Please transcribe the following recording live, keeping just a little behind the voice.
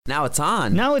Now it's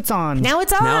on. Now it's on. Now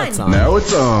it's on. Now it's on. Now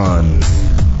it's on.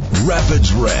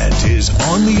 Rapids Rant is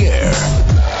on the air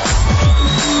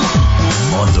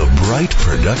on the Bright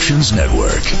Productions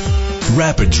Network.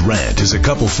 Rapids Rant is a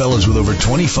couple fellas with over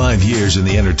 25 years in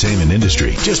the entertainment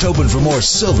industry, just hoping for more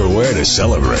silverware to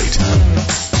celebrate.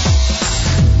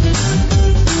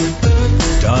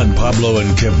 Don, Pablo,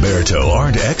 and Queberto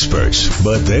aren't experts,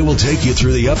 but they will take you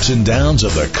through the ups and downs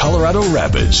of the Colorado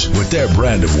Rapids with their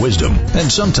brand of wisdom and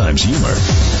sometimes humor.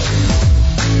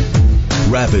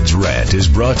 Rapids Rant is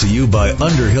brought to you by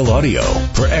Underhill Audio.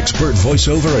 For expert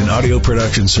voiceover and audio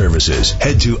production services,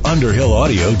 head to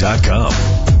underhillaudio.com.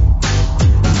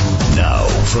 Now,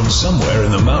 from somewhere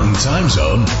in the Mountain Time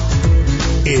Zone,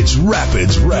 it's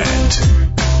Rapids Rant.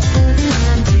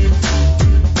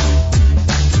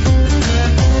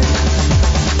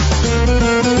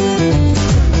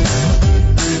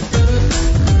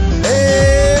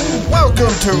 And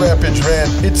welcome to Rapids Rant.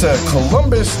 It's a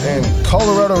Columbus and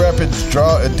Colorado Rapids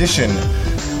draw edition.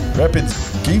 Rapids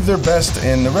gave their best,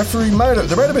 and there might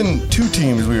have been two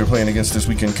teams we were playing against this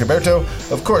weekend. Queberto,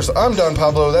 of course, I'm Don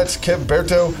Pablo. That's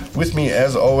Queberto with me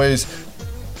as always,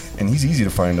 and he's easy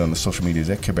to find on the social media. Is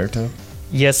that Queberto?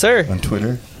 Yes, sir. On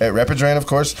Twitter at Rapids Rant, of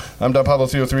course. I'm Don Pablo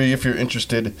 303. If you're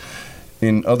interested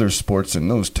in other sports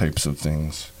and those types of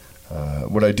things.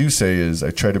 What I do say is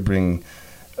I try to bring,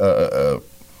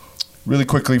 really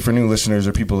quickly for new listeners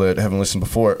or people that haven't listened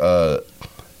before,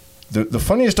 the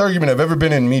funniest argument I've ever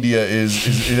been in media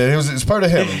is part of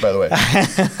him, by the way.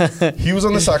 He was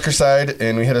on the soccer side,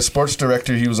 and we had a sports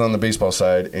director. He was on the baseball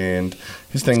side, and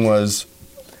his thing was,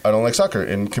 I don't like soccer.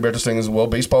 And Queberto's thing is, well,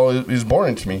 baseball is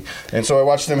boring to me. And so I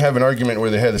watched them have an argument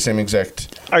where they had the same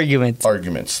exact arguments.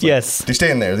 Like, yes. They stay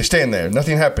in there.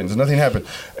 Nothing happens.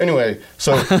 Anyway,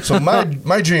 so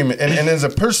my dream, and as a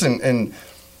person, and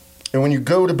when you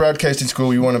go to broadcasting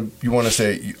school, you want to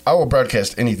say, I will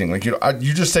broadcast anything. Like,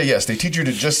 you just say yes. They teach you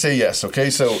to just say yes. Okay,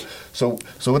 so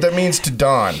what that means to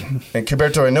Don and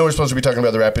Queberto, I know we're supposed to be talking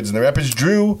about the Rapids, and the Rapids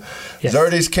drew. Yes.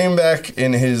 Zardes came back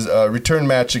in his return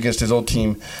match against his old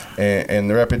team, and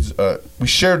the Rapids. We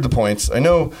shared the points. I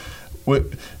know.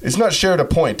 It's not shared a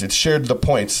point, it's shared the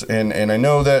points. And I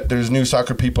know that there's new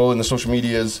soccer people in the social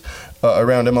medias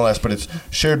around MLS, but it's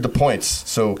shared the points.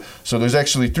 So there's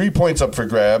actually 3 points up for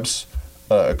grabs,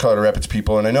 Colorado Rapids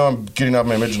people. And I know I'm getting off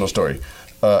my original story.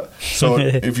 So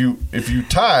if you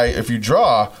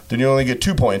draw, then you only get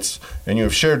 2 points, and you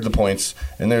have shared the points.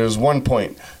 And there's 1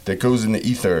 point that goes in the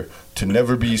ether to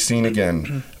never be seen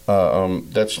again.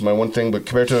 That's my one thing. But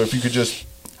Queberto, if you could just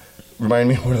remind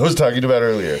me what I was talking about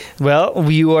earlier.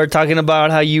 Well, you are talking about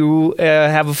how you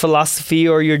have a philosophy,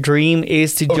 or your dream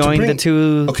is to join the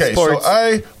two sports. Okay, so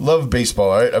I love baseball,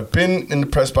 all right? I've been in the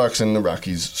press box in the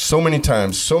Rockies so many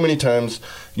times.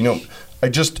 You know, I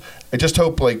just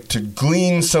hope, like, to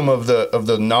glean some of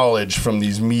the knowledge from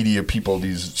these media people,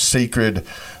 these sacred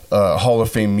Hall of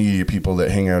Fame media people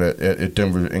that hang out at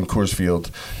Denver and Coors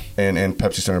Field and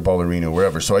Pepsi Center, Ball Arena,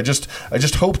 wherever. So I just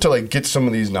hope to, like, get some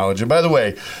of these knowledge. And by the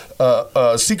way,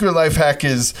 secret life hack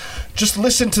is just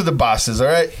listen to the bosses, all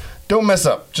right? Don't mess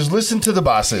up. Just listen to the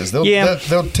bosses.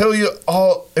 They'll tell you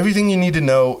everything you need to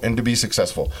know and to be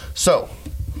successful. So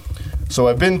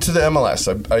I've been to the MLS,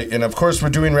 and of course we're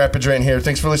doing Rapids Rant here.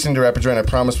 Thanks for listening to Rapids Rant. I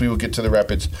promise we will get to the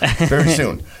Rapids very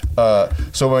soon.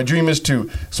 So my dream is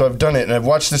so I've done it, and I've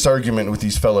watched this argument with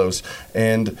these fellows,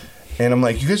 and I'm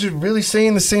like, you guys are really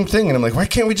saying the same thing. And I'm like, why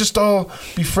can't we just all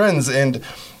be friends? And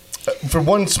for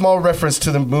one small reference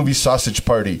to the movie Sausage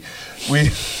Party,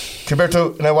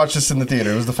 Queberto and I watched this in the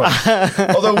theater. It was the fun.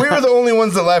 Although we were the only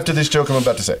ones that laughed at this joke I'm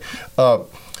about to say.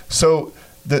 So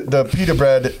the pita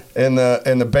bread and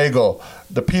the bagel.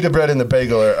 The pita bread and the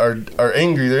bagel are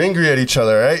angry. They're angry at each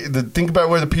other, right? Think about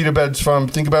where the pita bread's from.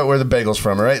 Think about where the bagel's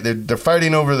from, all right? They're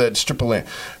fighting over that strip of land.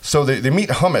 So they meet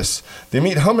hummus. They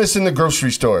meet hummus in the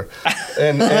grocery store.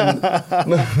 And the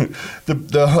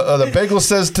bagel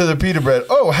says to the pita bread,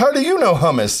 "Oh, how do you know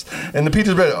hummus?" And the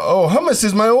pita bread, "Oh, hummus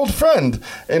is my old friend."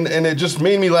 And it just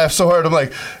made me laugh so hard. I'm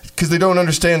like, because they don't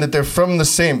understand that they're from the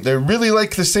same. They're really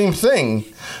like the same thing.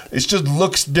 It just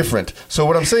looks different. So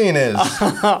what I'm saying is,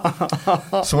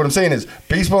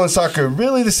 baseball and soccer are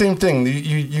really the same thing.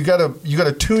 You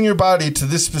gotta tune your body to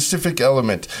this specific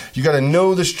element. You gotta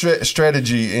know the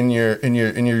strategy in your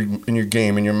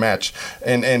game, in your match,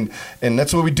 and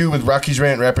that's what we do with Rockies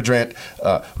Rant, Rapids Rant.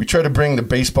 We try to bring the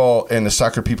baseball and the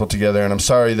soccer people together. And I'm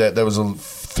sorry that was a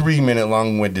 3-minute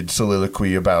long-winded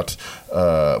soliloquy about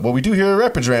what we do here at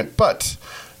Rapids Rant, but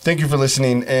thank you for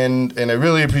listening, and I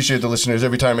really appreciate the listeners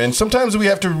every time. And sometimes we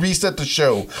have to reset the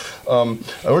show.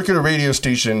 I work at a radio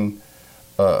station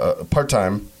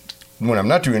part-time, when I'm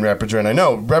not doing Rapids Rant. I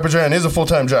know Rapids Rant is a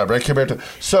full-time job, right, Gilberto?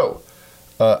 So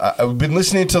I've been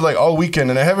listening to like all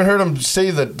weekend, and I haven't heard him say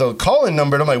the call-in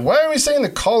number. And I'm like, why are we saying the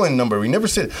call-in number? We never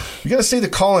say it. We got to say the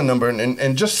call-in number,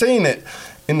 and just saying it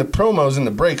in the promos and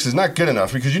the breaks is not good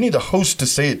enough, because you need the host to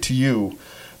say it to you,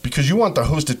 because you want the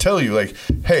host to tell you, like,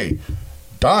 hey,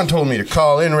 Don told me to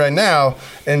call in right now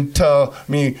and tell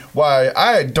me why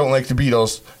I don't like the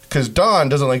Beatles, because Don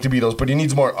doesn't like the Beatles, but he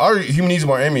needs more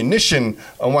ammunition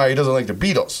on why he doesn't like the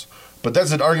Beatles. But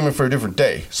that's an argument for a different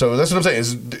day. So that's what I'm saying.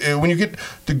 Is when you get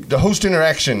the host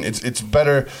interaction, it's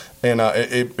better, and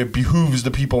it behooves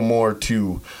the people more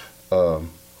to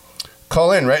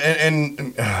call in, right?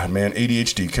 And man,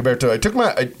 ADHD, Gilberto. I took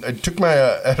my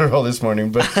Adderall this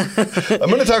morning, but I'm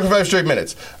going to talk for 5 straight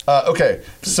minutes. Okay,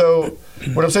 so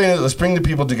what I'm saying is, let's bring the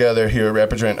people together here at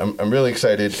Rapids Rant. I'm really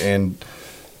excited, and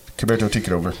Gilberto, take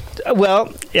it over.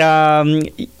 Well,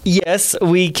 yes,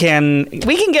 we can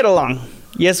get along.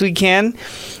 Yes, we can.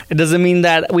 It doesn't mean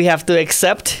that we have to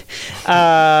accept,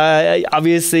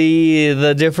 obviously,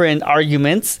 the different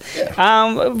arguments.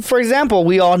 Yeah. For example,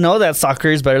 we all know that soccer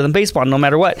is better than baseball, no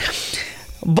matter what.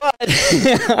 But,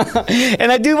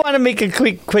 and I do want to make a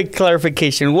quick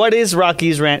clarification. What is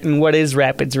Rocky's Rant and what is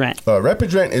Rapids Rant?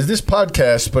 Rapids Rant is this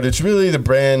podcast, but it's really the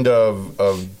brand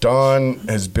of Don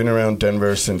has been around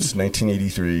Denver since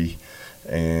 1983.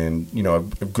 And, you know,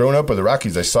 I've grown up with the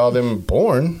Rockies. I saw them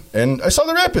born, and I saw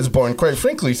the Rapids born, quite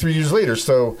frankly, 3 years later.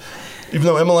 So even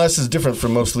though MLS is different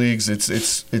from most leagues,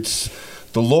 it's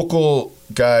the local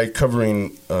guy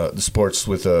covering the sports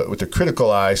with a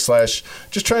critical eye /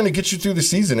 just trying to get you through the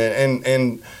season.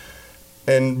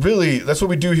 And really, that's what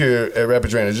we do here at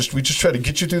Rapids Rant. We just try to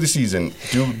get you through the season.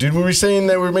 Did we saying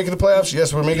that we're making the playoffs?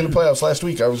 Yes, we're making the playoffs. Last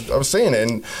week I was saying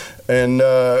it, and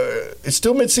it's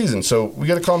still mid-season, so we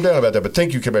got to calm down about that. But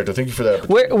thank you, Gilberto. Thank you for that.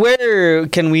 Where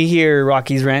can we hear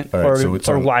Rocky's Rant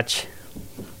or watch?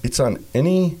 It's on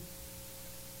any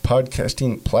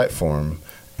podcasting platform.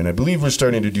 And I believe we're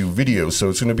starting to do videos, so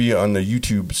it's going to be on the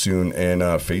YouTube soon, and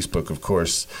Facebook, of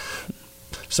course.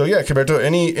 So yeah, Gilberto,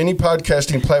 any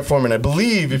podcasting platform, and I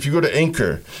believe if you go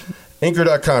to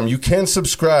Anchor.com, you can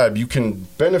subscribe, you can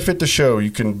benefit the show,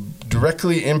 you can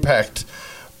directly impact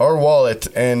our wallet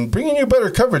and bring in you better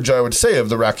coverage, I would say, of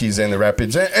the Rockies and the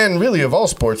Rapids, and really of all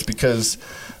sports, because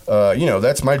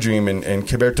that's my dream, and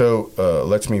Gilberto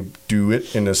lets me do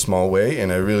it in a small way,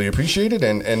 and I really appreciate it.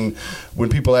 And when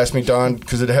people ask me, Don,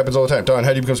 because it happens all the time, Don,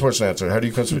 how do you become a sports announcer? How do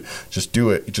you become? Just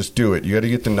do it. Just do it. You got to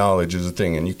get the knowledge is the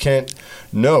thing, and you can't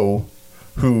know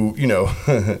who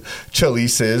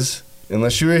Chalice is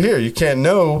unless you were here. You can't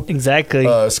know exactly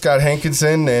Scott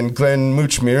Hankinson and Glenn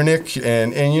Mooch-Mirnick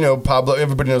and Pablo.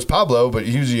 Everybody knows Pablo, but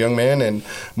he was a young man, and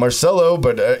Marcelo.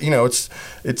 But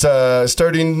it's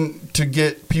starting to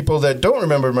get people that don't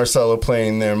remember Marcelo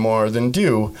playing there more than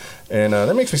do, and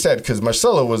that makes me sad, because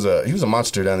Marcelo was a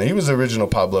monster down there. He was the original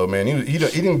Pablo, man. He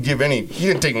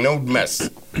didn't take no mess.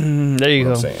 There you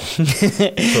go.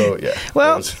 So yeah.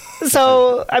 Well.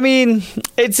 So, I mean,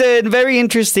 it's a very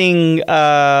interesting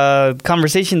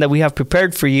conversation that we have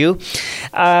prepared for you.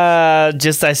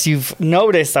 Just as you've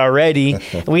noticed already,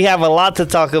 we have a lot to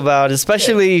talk about,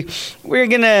 especially we're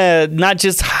going to not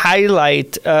just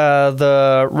highlight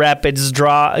the Rapids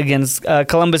draw against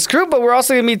Columbus Crew, but we're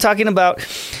also going to be talking about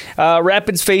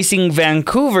Rapids facing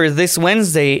Vancouver this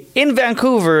Wednesday in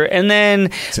Vancouver, and then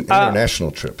it's an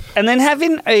international trip, and then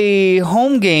having a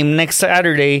home game next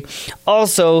Saturday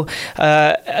also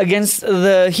against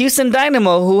the Houston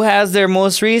Dynamo, who has their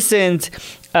most recent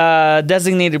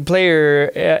designated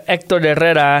player, Hector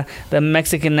Herrera, the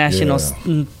Mexican national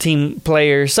team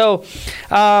player. So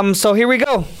here we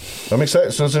go. I'm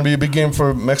excited. So it's going to be a big game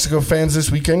for Mexico fans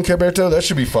this weekend, Gilberto. That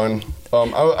should be fun.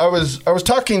 I was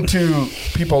talking to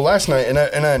people last night,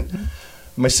 and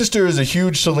my sister is a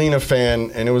huge Selena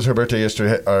fan, and it was her birthday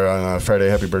yesterday, or on Friday.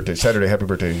 Saturday, happy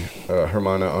birthday,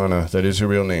 Hermana Ana. That is her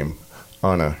real name,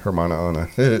 Ana, Hermana Ana,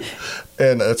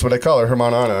 and that's what I call her,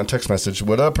 Hermana Ana, on text message.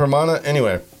 What up, Hermana?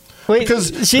 Anyway. Wait, because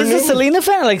she's a Selena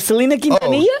fan, like Selena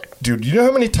Quintanilla? Oh, dude, you know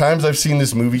how many times I've seen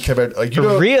this movie, Gilberto? Like,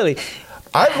 really?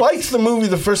 I liked the movie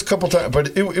the first couple times,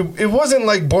 but it wasn't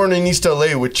like Born in East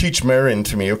LA with Cheech Marin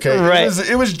to me, okay? Right.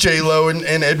 It was J-Lo and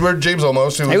Edward James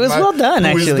Olmos. It was well done,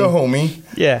 actually. Who is the homie.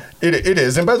 Yeah. It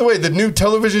is. And by the way, the new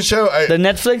television show... the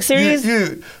Netflix series?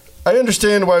 I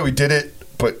understand why we did it,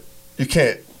 but you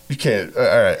can't... all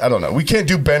right, I don't know. We can't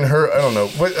do Ben-Hur. I don't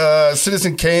know.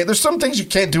 Citizen Kane. There's some things you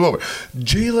can't do over.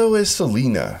 J-Lo as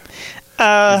Selena.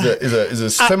 is a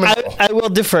seminal. I will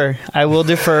defer. I will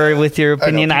defer with your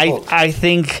opinion. I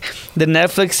think the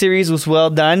Netflix series was well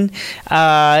done.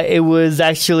 It was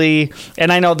actually,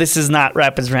 and I know this is not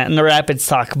Rapids Rant and the Rapids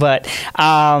Talk, but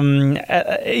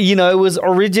it was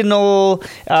original.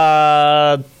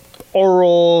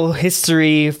 Oral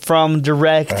history from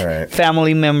direct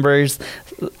family members.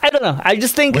 I don't know. I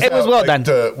just think it was well done.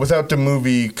 Without the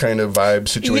movie kind of vibe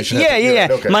situation. Yeah.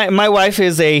 Okay. My wife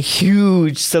is a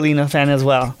huge Selena fan as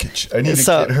well. I need to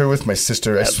get her with my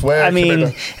sister. I swear. I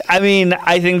mean,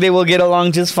 I think they will get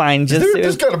along just fine.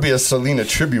 There's got to be a Selena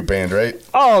tribute band, right?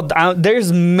 Oh,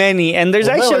 there's many, and there's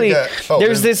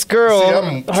there's this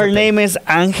girl. Her name is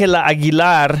Angela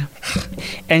Aguilar.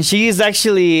 And she is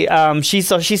actually she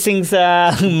sings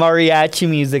mariachi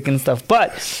music and stuff,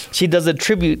 but she does a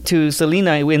tribute to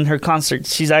Selena in her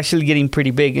concerts. She's actually getting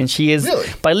pretty big, and she is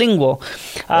bilingual.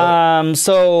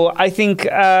 So I think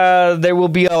there will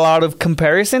be a lot of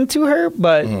comparison to her,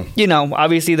 but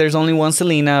obviously there's only one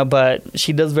Selena, but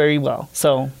she does very well.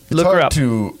 So look her up.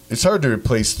 It's hard to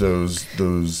replace those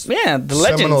the seminal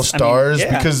legends. stars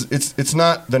because it's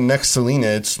not the next Selena.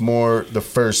 It's more the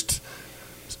first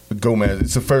Gomez.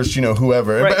 It's the first,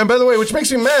 whoever. Right. And by the way, which makes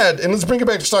me mad, and let's bring it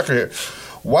back to soccer here.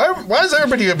 Why is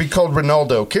everybody going to be called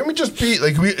Ronaldo? Can't we just be,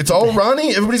 it's all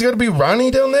Ronnie? Everybody's got to be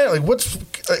Ronnie down there?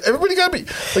 Everybody got to be,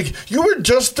 you were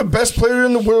just the best player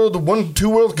in the world, won 2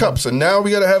 World Cups, and now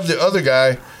we got to have the other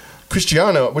guy,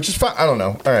 Cristiano, which is fine. I don't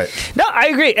know. All right. No, I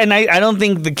agree. And I don't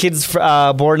think the kids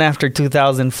born after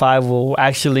 2005 will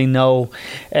actually know.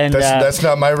 And that's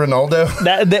not my Ronaldo?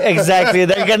 Exactly.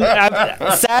 They're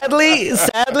gonna,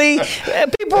 sadly,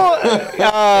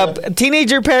 people,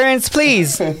 teenager parents,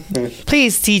 please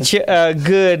teach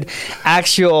good,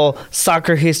 actual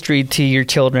soccer history to your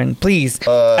children. Please.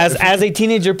 As a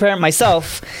teenager parent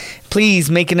myself,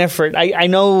 please make an effort. I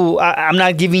know I'm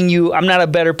not a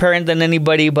better parent than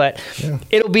anybody, but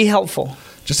it'll be helpful.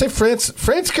 Just say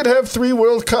France could have 3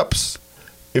 World Cups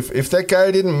if that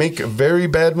guy didn't make a very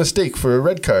bad mistake for a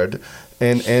red card.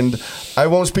 And I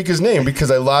won't speak his name because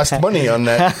I lost money on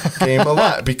that game a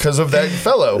lot because of that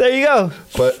fellow. There you go.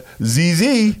 But ZZ,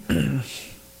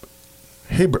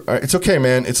 hey, it's okay,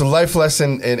 man. It's a life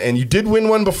lesson, and you did win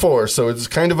one before, so it's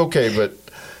kind of okay, but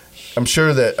I'm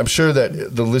sure that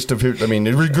the list of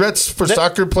regrets for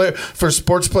for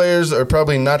sports players are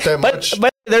probably not that much.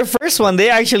 But their first one, they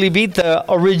actually beat the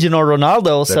original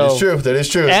Ronaldo. That is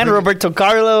true. And Roberto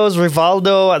Carlos,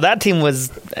 Rivaldo. That team was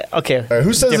okay. Right,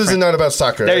 who says different. This is not about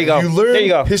soccer? There you go. You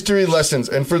learn history lessons,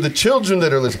 and for the children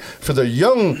that are listening, for the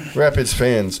young Rapids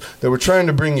fans that we're trying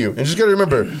to bring you, and just got to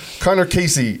remember, Connor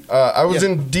Casey. I was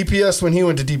in DPS when he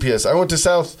went to DPS. I went to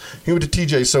South. He went to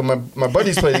TJ. So my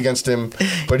buddies played against him,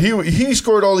 but he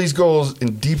scored all these goals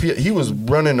in DPS. He was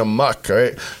running amok. All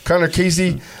right, Connor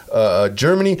Casey,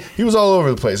 Germany. He was all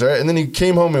over the place. All right, and then he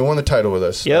came home and won the title with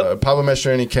us. Yep. Pablo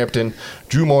Mastroeni, captain,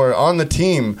 Drew Moore on the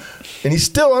team, and he's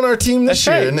still on our team this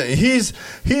year. Right. And he's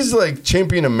like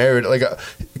champion emeritus.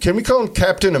 Can we call him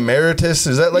Captain Emeritus?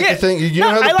 Is that the thing?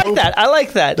 I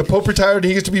like that. The Pope retired.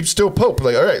 He gets to be still Pope.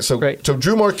 All right. So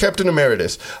Drew Moore, Captain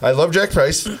Emeritus. I love Jack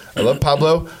Price. I love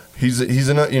Pablo. He's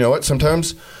in. You know what?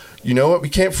 Sometimes. You know what? We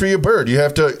can't free a bird. You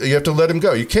have to let him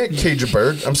go. You can't cage a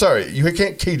bird. I'm sorry. You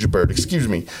can't cage a bird. Excuse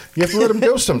me. You have to let him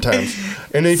go sometimes.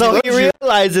 And if he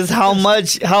realizes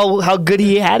how good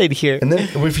he had it here. And then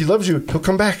if he loves you, he'll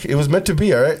come back. It was meant to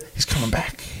be. All right. He's coming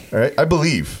back. All right. I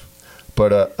believe. But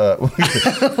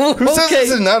who says this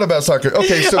is not about soccer?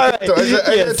 Okay. So, right.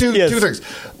 I got two things.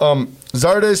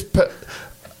 Zardes.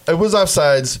 It was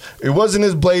offsides. It wasn't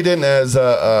as blatant as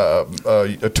a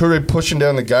Toure pushing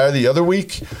down the guy the other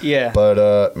week. Yeah.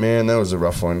 But, man, that was a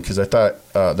rough one because I thought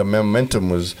the momentum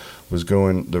was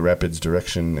going the Rapids'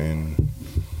 direction. And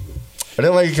I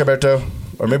didn't like it, Caberto.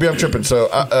 Or maybe I'm tripping. So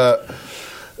I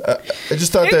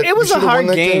just thought that it was a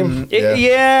hard game.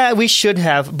 Yeah, we should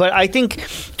have. But I think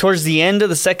towards the end of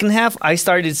the second half, I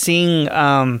started seeing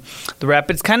the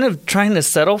Rapids kind of trying to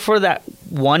settle for that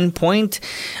 1 point.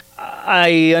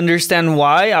 I understand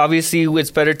why. Obviously,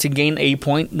 it's better to gain a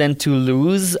point than to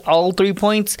lose all 3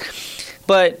 points.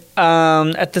 But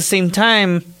at the same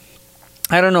time,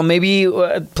 I don't know. Maybe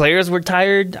players were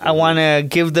tired. I want to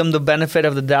give them the benefit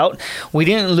of the doubt. We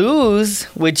didn't lose,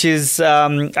 which is, I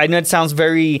know it sounds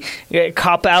very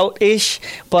cop-out-ish,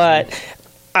 but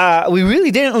we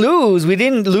really didn't lose. We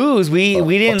didn't lose. We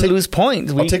didn't lose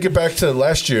points. I'll take it back to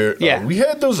last year. Yeah. We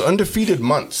had those undefeated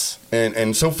months.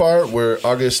 And so far, we're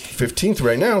August 15th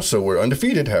right now, so we're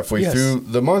undefeated halfway through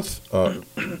the month.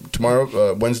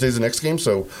 Tomorrow, Wednesday's the next game,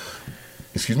 so,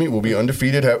 we'll be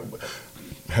undefeated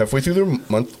halfway through the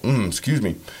month. Excuse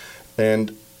me.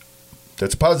 And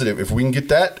That's positive. If we can get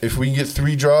that, if we can get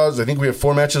 3 draws, I think we have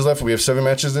 4 matches left. We have 7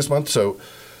 matches this month, so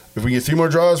if we get 3 more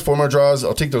draws, 4 more draws,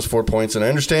 I'll take those 4 points. And I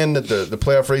understand that the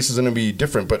playoff race is going to be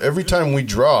different, but every time we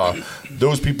draw,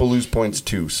 those people lose points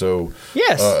too. So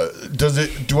yes,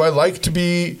 do I like to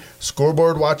be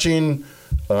scoreboard watching?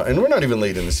 And we're not even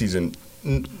late in the season.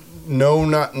 No,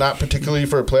 not particularly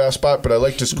for a playoff spot, but I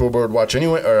like to scoreboard watch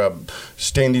anyway, or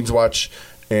standings watch.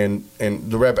 And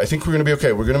the rep, I think we're going to be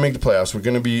okay. We're going to make the playoffs. We're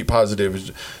going to be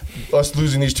positive. Us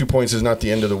losing these 2 points is not the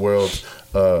end of the world.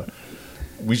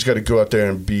 We just got to go out there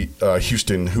and beat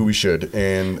Houston, who we should.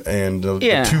 And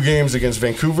the 2 games against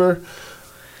Vancouver,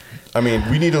 I mean,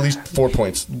 we need at least 4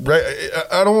 points. Right?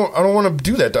 I don't want to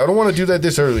do that. I don't want to do that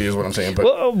this early is what I'm saying.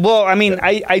 But well, I mean,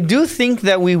 I do think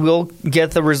that we will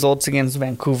get the results against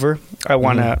Vancouver. I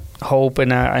want to hope,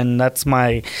 and that's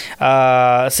my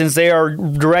since they are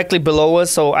directly below us.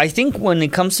 So I think when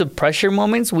it comes to pressure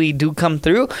moments, we do come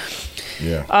through.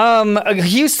 Yeah.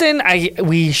 Houston,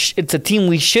 it's a team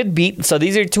we should beat. So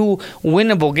these are 2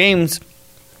 winnable games.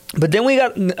 But then we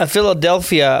got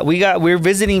Philadelphia. We're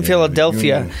visiting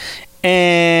Philadelphia,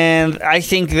 and I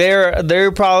think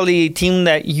they're probably a team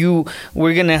that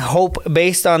we're gonna hope,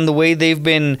 based on the way they've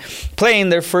been playing.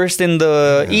 They're first in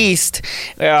the East.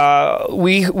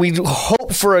 We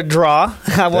hope for a draw.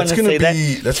 I want to say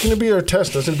that that's gonna be our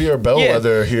test. That's gonna be our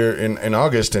bellwether here in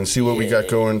August, and see what we got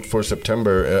going for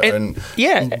September.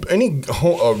 Any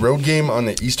road game on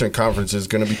the Eastern Conference is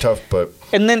gonna be tough, but.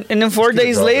 And then 4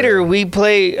 days later, we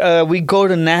play. We go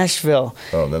to Nashville.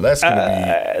 Oh, no, that's going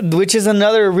to be, which is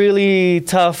another really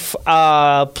tough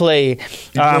play.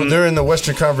 They're in the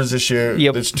Western Conference this year.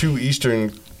 Yep. It's 2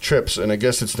 Eastern trips, and I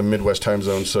guess it's the Midwest time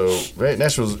zone. So, right,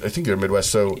 Nashville's. I think they're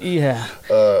Midwest. So, yeah.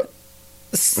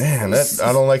 Man,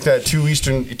 I don't like that. 2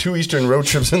 Eastern road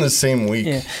trips in the same week.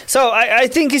 Yeah. So I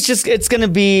think it's going to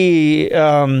be.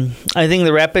 I think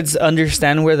the Rapids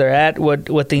understand where they're at,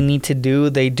 what they need to do.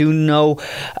 They do know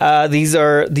these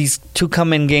 2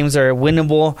 come-in games are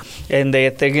winnable, and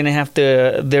they're going to have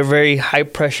to. They're very high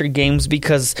pressure games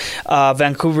because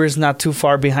Vancouver is not too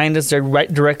far behind us. They're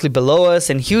right directly below us,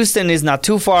 and Houston is not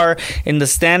too far in the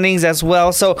standings as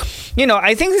well. So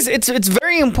I think it's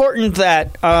very important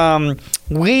that.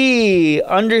 We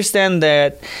understand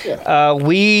that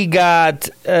we got.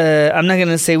 I'm not going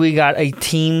to say we got a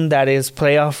team that is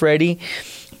playoff ready,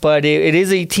 but it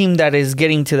is a team that is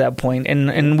getting to that point,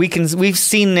 and we've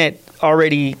seen it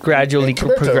already gradually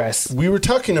progress. We were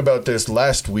talking about this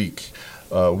last week.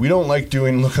 We don't like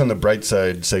doing look on the bright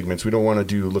side segments. We don't want to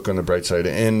do look on the bright side,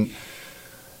 and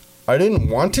I didn't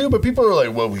want to, but people are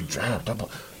like, "Well, we dropped,"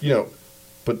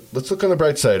 But let's look on the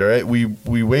bright side, all right? We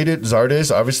waited.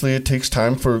 Zardes, obviously it takes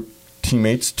time for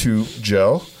teammates to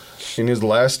gel. In his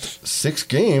last 6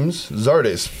 games,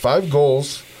 Zardes, 5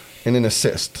 goals and an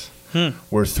assist.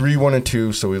 We're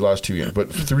 3-1-2, so we lost 2 games. But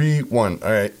 3-1,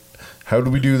 all right. How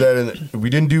did we do that? We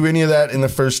didn't do any of that in the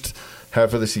first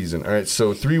half of the season. All right,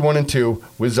 so 3-1-2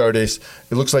 with Zardes.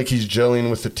 It looks like he's gelling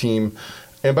with the team.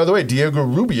 And by the way, Diego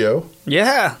Rubio,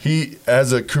 he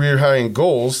has a career high in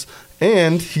goals.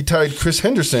 And he tied Chris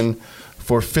Henderson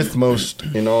for 5th most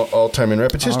in all time in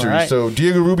Rapids history. Right. So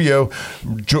Diego Rubio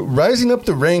rising up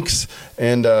the ranks.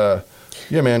 And,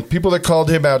 man, people that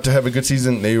called him out to have a good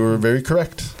season, they were very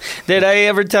correct. Did I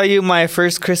ever tell you my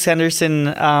first Chris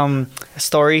Henderson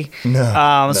story?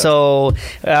 No. So,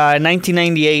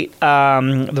 1998,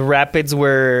 the Rapids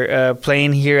were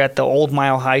playing here at the Old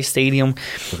Mile High Stadium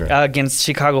against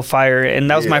Chicago Fire. And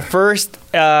that was my first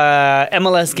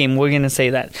MLS game. We're going to say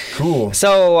that. Cool.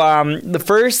 So, the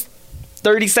first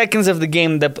 30 seconds of the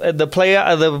game, the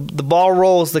ball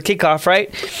rolls, the kickoff, right?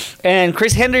 And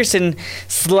Chris Henderson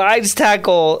slide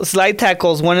tackles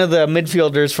one of the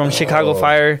midfielders from Chicago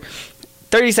Fire.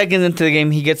 30 seconds into the game,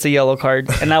 he gets a yellow card,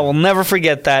 and I will never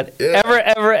forget that.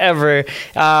 Ever.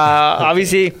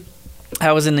 Obviously,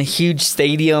 I was in a huge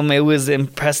stadium. It was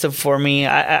impressive for me.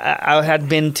 I had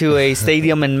been to a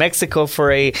stadium in Mexico for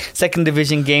a second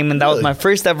division game, and that was my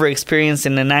first ever experience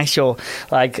in an actual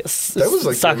that was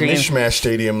like soccer a mishmash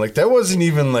stadium. Like that wasn't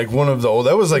even like one of the old.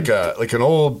 That was like an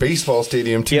old baseball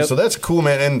stadium too. Yep. So that's cool,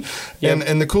 man.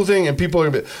 And the cool thing, and people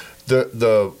are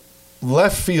the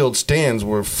left field stands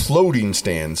were floating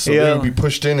stands, so they would be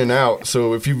pushed in and out.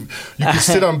 So if you could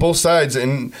sit on both sides,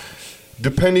 and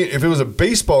depending if it was a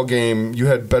baseball game, you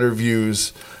had better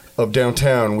views of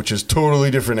downtown, which is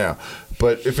totally different now.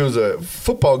 But if it was a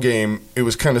football game, it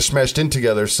was kind of smashed in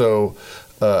together, so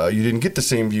you didn't get the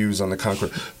same views on the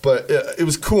Concord. But it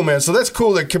was cool, man. So that's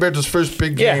cool that Caberto's first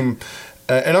big game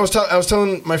And I was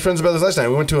telling my friends about this last night.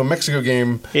 We went to a Mexico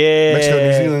game, Yeah.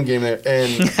 Mexico-New Zealand game there,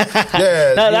 and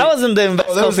yeah, No, that wasn't the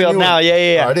Invesco field now.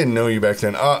 Yeah. Oh, I didn't know you back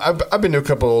then. I've been to a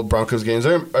couple old Broncos games.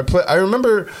 I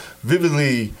remember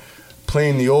vividly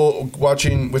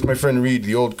watching with my friend Reed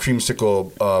the old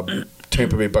creamsicle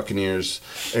Tampa Bay Buccaneers,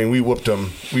 and we whooped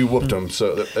them.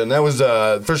 So, and that was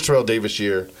first Terrell Davis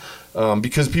year,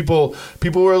 because people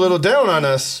were a little down on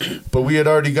us, but we had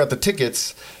already got the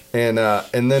tickets. And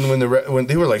then when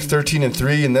they were like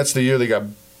 13-3, and that's the year they got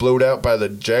blown out by the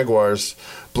Jaguars.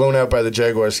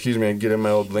 Excuse me, I get in my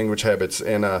old language habits.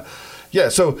 And yeah,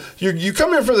 so you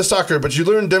come here for the soccer, but you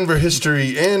learn Denver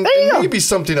history and maybe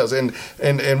something else. And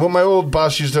what my old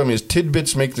boss used to tell me is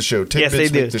tidbits make the show.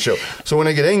 Tidbits make the show. So when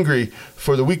I get angry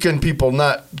for the weekend people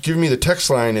not giving me the text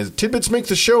line, is tidbits make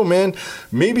the show, man.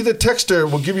 Maybe the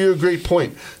texter will give you a great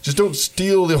point. Just don't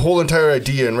steal the whole entire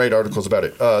idea and write articles about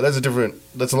it.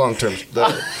 That's a long term.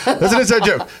 That's an inside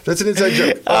joke.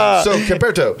 So,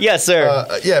 Camberto. Yes, sir.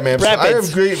 Yeah, man. So I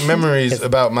have great memories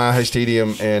about Mile High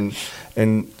Stadium and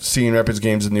seeing Rapids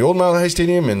games in the old Mile High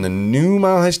Stadium and the new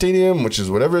Mile High Stadium, which is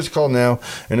whatever it's called now,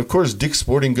 and of course Dick's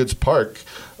Sporting Goods Park.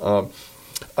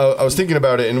 I was thinking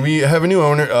about it, and we have a new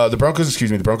owner. The Broncos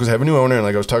have a new owner, and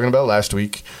like I was talking about last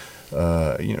week,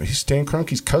 he's Stan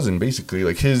Kroenke's cousin, basically,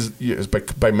 like his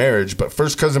by marriage, but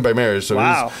first cousin by marriage. So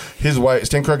his wife,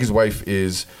 Stan Kroenke's wife,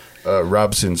 is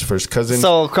Robson's first cousin.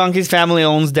 So Kroenke's family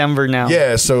owns Denver now.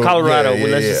 Yeah, so Colorado.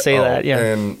 Let's just say that. Yeah,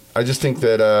 and I just think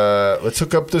that let's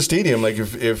hook up the stadium. Like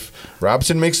if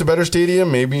Robson makes a better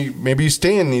stadium, maybe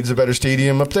Stan needs a better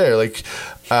stadium up there. Like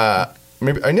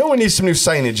maybe I know we need some new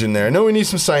signage in there.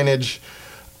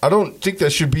 I don't think that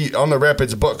should be on the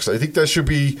Rapids books. I think that should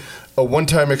be a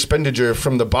one-time expenditure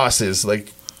from the bosses.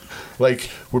 Like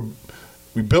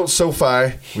we built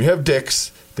SoFi, we have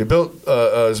Dick's. They built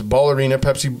Ball Arena,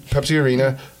 Pepsi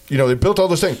Arena. They built all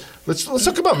those things. Let's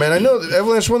hook them up, man. I know that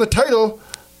Avalanche won the title.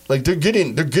 Like they're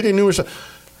getting newer stuff.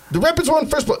 The Rapids won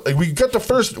first. Like we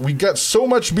got so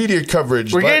much media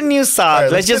coverage. We're getting new socks.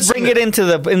 Right, let's just bring it into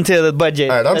the budget.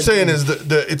 All right, I'm saying is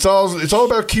it's all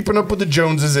about keeping up with the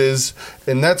Joneses,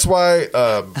 and that's why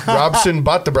Robson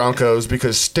bought the Broncos,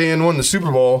 because Stan won the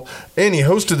Super Bowl and he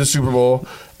hosted the Super Bowl,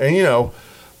 and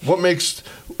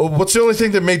what's the only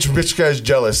thing that makes rich guys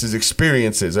jealous is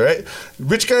experiences, all right?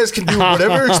 Rich guys can do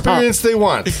whatever experience they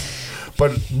want,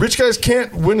 but rich guys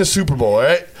can't win a Super Bowl, all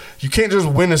right? You can't just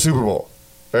win a Super Bowl,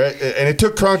 all right? And it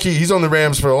took Kroenke. He's on the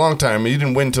Rams for a long time, and he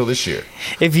didn't win until this year.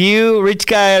 If you, rich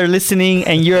guy, are listening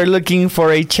and you're looking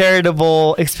for a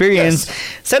charitable experience,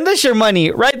 send us your money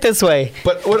right this way.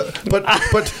 But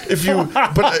if you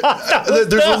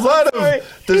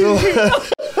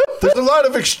there's a lot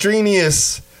of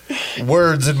extraneous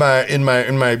words in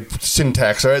my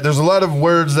syntax. All right, there's a lot of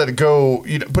words that go.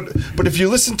 But if you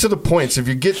listen to the points, if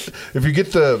you get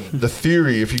the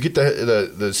theory, if you get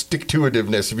the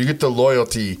stick-to-itiveness, if you get the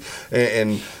loyalty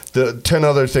and the 10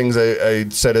 other things I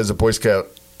said as a Boy Scout,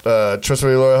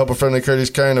 trustworthy, loyal, helpful, friendly, courteous,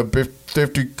 kind,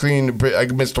 thrifty, clean. I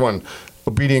missed one.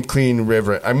 Obedient, clean,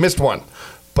 reverent. I missed one,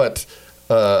 but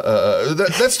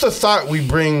that's the thought we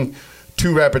bring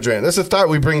to Rapids Rant. That's the thought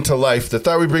we bring to life. The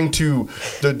thought we bring to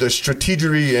the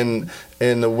strategery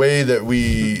and the way that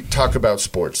we talk about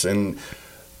sports. And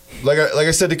like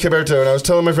I said to Kiberto, and I was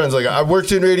telling my friends, like, I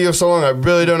worked in radio so long, I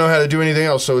really don't know how to do anything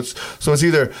else. So it's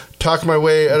either talk my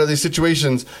way out of these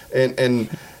situations and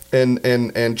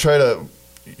try to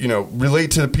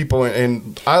relate to the people.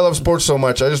 And I love sports so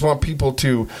much. I just want people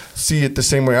to see it the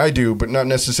same way I do, but not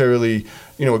necessarily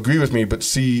agree with me, but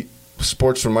see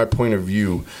sports from my point of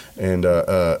view, and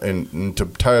to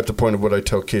tie up the point of what I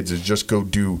tell kids is just go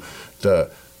do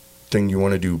the thing you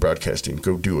want to do, broadcasting.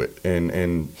 Go do it,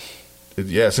 and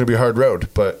it's gonna be a hard road,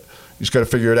 but you just got to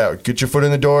figure it out. Get your foot in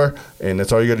the door, and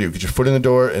that's all you got to do. Get your foot in the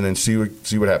door, and then see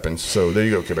what happens. So there you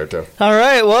go, Kiberto. All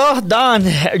right. Well, Don,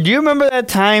 do you remember that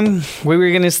time we were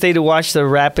going to stay to watch the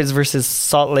Rapids versus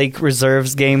Salt Lake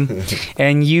Reserves game?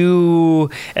 And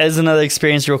you, as another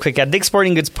experience real quick, at Dick's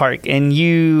Sporting Goods Park, and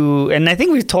I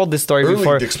think we've told this story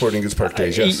before. Dick's Sporting Goods Park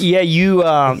days, yes. Yeah, you,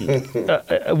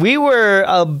 we were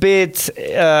a bit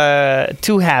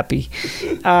too happy.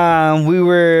 That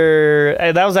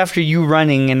was after you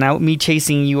running and me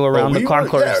chasing you around the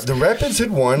concourse. Yeah, the Rapids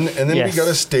had won, and then we got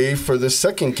to stay for the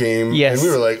second game. Yes. And we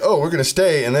were like, we're going to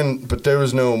stay. But there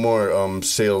was no more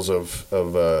sales of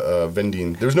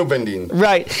vending. There was no vending.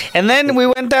 Right. And then we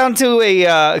went down to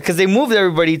because they moved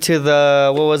everybody to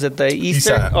the, what was it, the east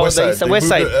side? West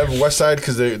side,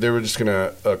 because they were just going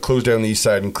to close down the east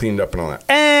side and clean it up and all that.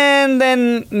 And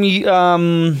then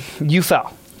you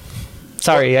fell.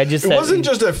 Sorry, I just It said... wasn't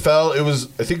just I fell. It was,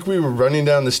 I think we were running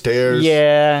down the stairs.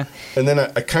 Yeah. And then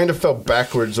I kind of fell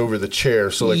backwards over the chair.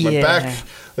 So, like, my back...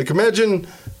 Like, imagine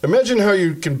how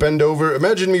you can bend over.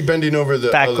 Imagine me bending over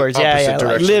the backwards, opposite direction.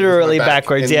 like literally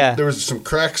backwards, and there was some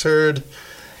cracks heard,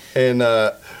 and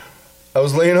I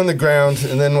was laying on the ground,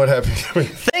 and then what happened?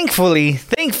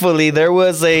 Thankfully, there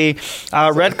was a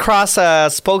Red Cross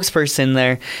spokesperson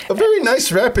there. A very nice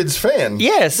Rapids fan.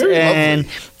 Yes, very lovely.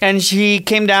 And she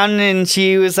came down and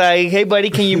she was like, "Hey,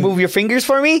 buddy, can you move your fingers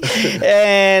for me?"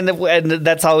 and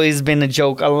that's always been a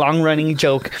joke, a long-running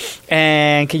joke.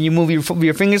 And can you move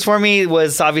your fingers for me? It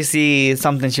was obviously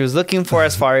something she was looking for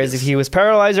as far as if he was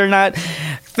paralyzed or not.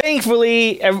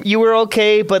 Thankfully, you were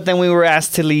okay, but then we were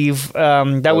asked to leave.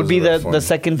 That would be the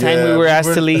second time we were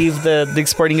asked to leave the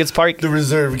Sporting Goods Park. The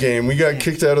reserve game. We got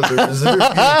kicked out of the reserve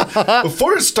game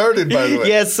before it started, by the way.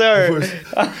 Yes, sir.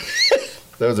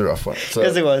 That was a rough one. So,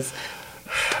 yes, it was.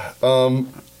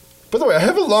 By the way, I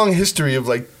have a long history of,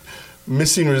 like,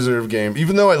 missing reserve game,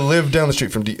 even though I live down the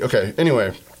street from Okay,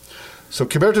 anyway. So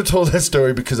Kiberto told that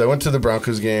story because I went to the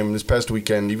Broncos game this past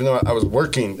weekend, even though I was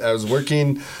working. I was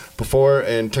working before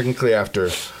and technically after.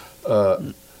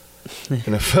 And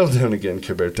I fell down again,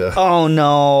 Kiberto. Oh,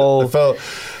 no. I fell.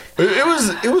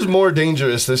 It was more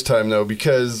dangerous this time, though,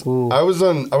 because I was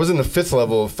in the 5th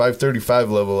level,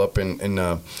 535 level up in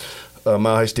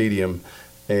Mile High Stadium,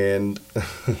 and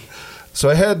so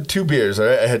I had 2 beers. All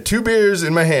right? I had 2 beers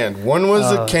in my hand. One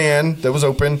was a can that was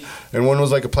open, and one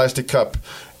was like a plastic cup.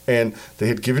 And they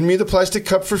had given me the plastic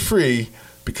cup for free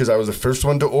because I was the first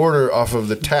one to order off of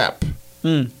the tap.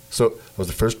 So that was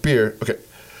the first beer. Okay.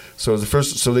 So it was the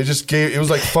first. So they just gave. It was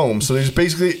like foam. So they just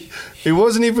basically. It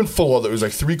wasn't even full. Although it was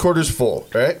like 3/4 full.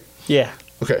 Right. Yeah.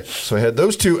 Okay. So I had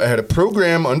those 2. I had a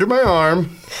program under my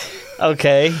arm.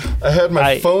 Okay. I had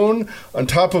my phone on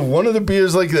top of one of the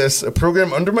beers like this. A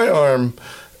program under my arm,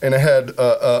 and I had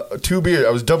 2 beers. I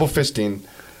was double fisting.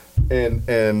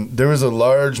 And there was a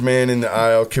large man in the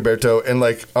aisle, Kiberto, and,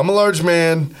 like, I'm a large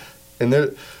man,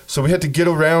 and so we had to get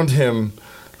around him.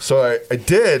 So I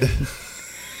did.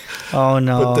 Oh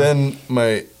no! But then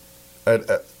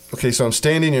okay, so I'm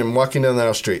standing and I'm walking down the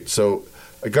aisle straight. So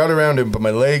I got around him, but my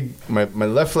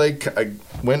left leg, I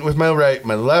went with my right,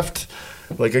 my left,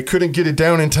 like I couldn't get it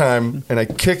down in time, and I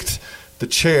kicked the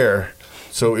chair,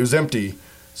 so it was empty.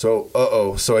 So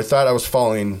so I thought I was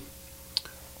falling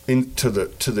into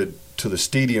the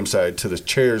stadium side, to the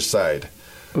chairs side.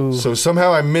 Ooh. So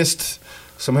somehow I missed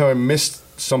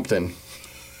something.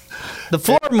 The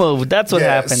floor moved. That's what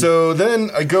happened. So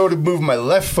then I go to move my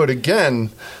left foot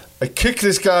again. I kick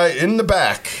this guy in the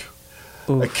back.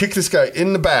 Ooh.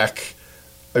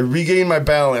 I regain my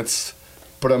balance,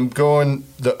 but I'm going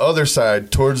the other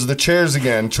side towards the chairs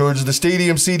again, towards the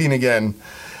stadium seating again.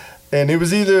 And it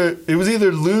was either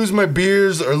lose my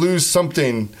beers or lose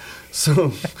something.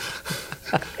 So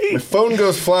my phone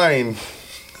goes flying.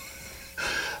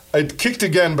 I kicked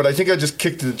again, but I think I just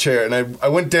kicked the chair, and I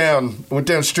went down. I went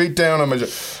down straight down on my.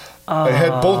 I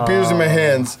had both beers in my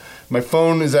hands. My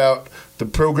phone is out. The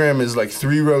program is like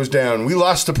 3 rows down. We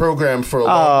lost the program for a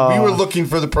long. We were looking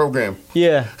for the program.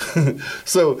 Yeah.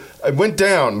 So I went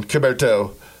down,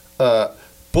 Kiberto.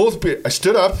 Both beers. I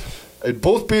stood up. I had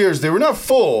both beers. They were not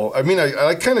full. I mean,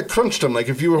 I kind of crunched them like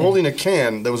if you were holding a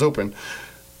can that was open.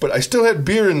 But I still had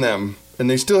beer in them, and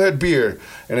they still had beer.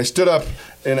 And I stood up,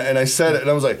 and I said it, and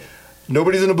I was like,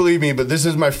 nobody's going to believe me, but this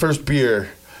is my first beer.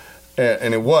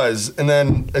 And it was. And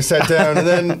then I sat down, and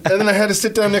then I had to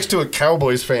sit down next to a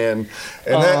Cowboys fan.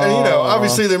 And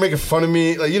obviously they're making fun of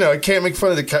me. Like, I can't make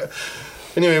fun of the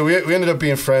Anyway, we ended up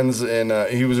being friends, and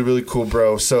he was a really cool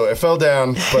bro. So I fell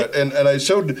down, and I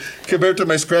showed Kiberto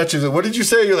my scratches. What did you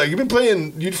say? You're like, you've been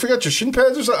playing, you forgot your shin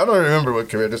pads or something? I don't remember what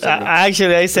Kiberto said.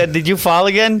 Actually, I said, did you fall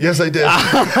again? Yes, I did.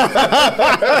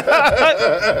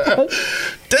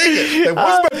 Dang it. That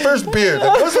was my first beer.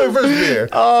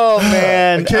 Oh,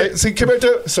 man. See,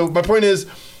 Kiberto, so my point is,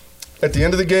 at the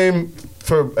end of the game,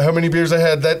 for how many beers I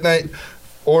had that night,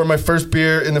 or my first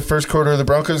beer in the first quarter of the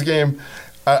Broncos game,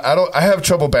 I have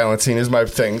trouble balancing is my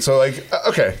thing. So, like,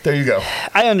 okay, there you go.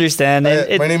 I understand.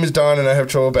 My name is Don, and I have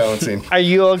trouble balancing. Are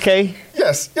you okay?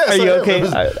 Yes. Are you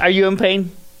okay? Are you in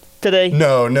pain today?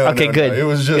 No. Okay, good. No. It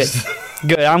was just...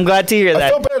 Good. I'm glad to hear that. I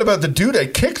felt bad about the dude I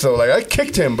kicked, though. Like, I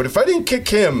kicked him, but if I didn't kick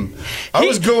him, I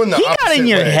was going the opposite way. He got in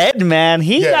your head, man.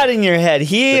 He got in your head.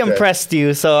 He impressed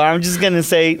you, so I'm just going to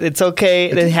say it's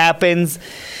okay. It happens.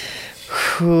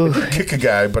 I did kick a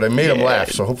guy, but I made him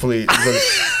laugh, so hopefully...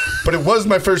 But it was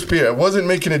my first beer. I wasn't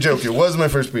making a joke. It was my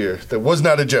first beer. That was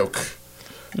not a joke.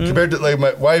 Compared to, like,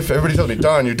 my wife, everybody tells me,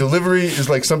 Don, your delivery is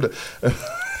like something...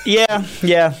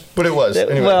 Yeah. But it was.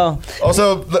 Anyway. Well,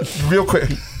 also, real quick,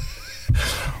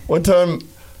 one time.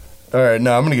 All right,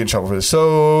 no, I'm gonna get in trouble for this.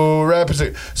 So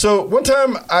one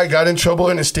time I got in trouble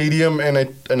in a stadium, and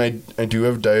I do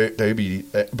have diabetes,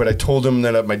 but I told them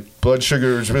that my blood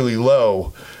sugar is really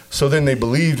low. So then they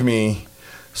believed me.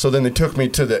 So then they took me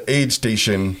to the aid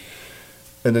station,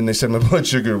 and then they said my blood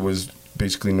sugar was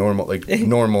basically normal, like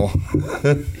normal.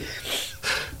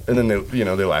 And then they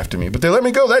laughed at me, but they let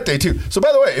me go that day too. So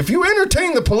by the way, if you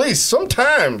entertain the police,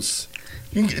 sometimes.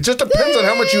 It just depends on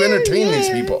how much you entertain these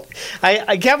people.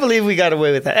 I can't believe we got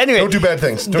away with that. Anyway. Don't do bad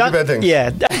things. Don't do bad things. Yeah.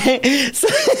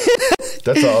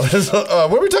 That's all.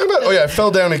 What were we talking about? Oh, yeah, I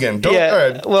fell down again. All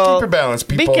right, well, keep your balance,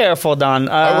 people. Be careful, Don.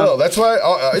 I will. That's why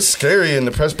it's scary in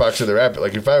the press box of the Rapid.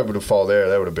 Like, if I would have fallen there,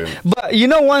 that would have been... But you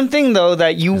know one thing, though,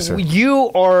 that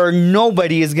you or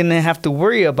nobody is going to have to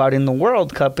worry about in the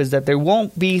World Cup is that there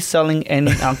won't be selling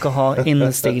any alcohol in the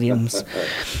stadiums.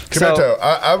 Roberto,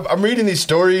 I'm reading these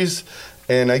stories...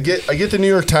 And I get the New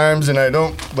York Times, and I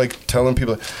don't like telling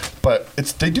people, but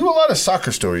they do a lot of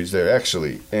soccer stories there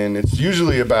actually, and it's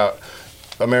usually about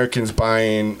Americans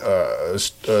buying a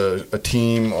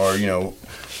team or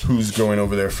who's going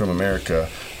over there from America.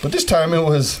 But this time it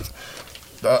was.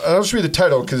 I'll just read the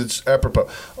title because it's apropos.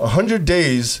 100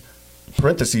 days,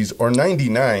 parentheses, or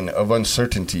 99 of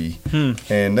uncertainty,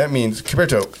 and that means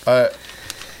Roberto.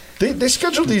 They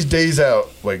schedule these days out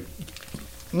like.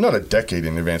 Not a decade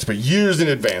in advance, but years in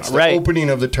advance. The opening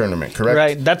of the tournament, correct?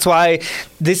 Right. That's why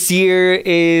this year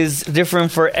is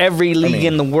different for every league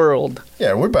in the world.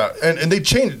 Yeah, we're about... And they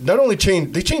changed... Not only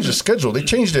changed... They changed the schedule. They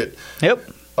changed it. Yep.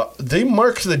 They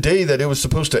marked the day that it was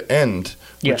supposed to end,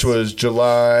 which was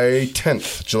July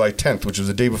 10th. July 10th, which was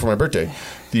the day before my birthday.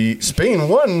 Spain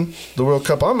won the World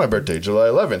Cup on my birthday, July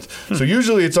 11th. So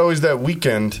usually it's always that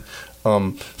weekend.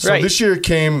 This year it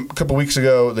came a couple weeks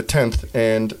ago, the 10th,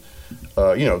 and...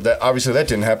 that obviously that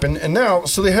didn't happen, and now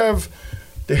they have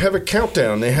a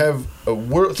countdown. They have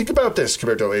a think about this,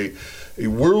 Roberto, a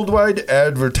worldwide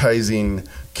advertising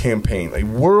campaign, a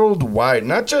worldwide,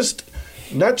 not just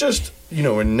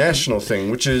a national thing,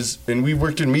 which is, and we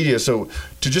worked in media, so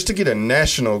to get a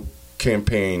national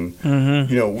campaign,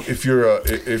 if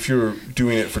you're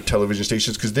doing it for television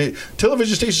stations, because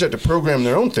television stations have to program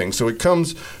their own thing, so it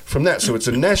comes from that. So it's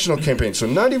a national campaign. So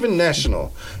not even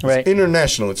national, it's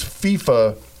international. It's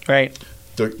FIFA. Right.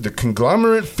 The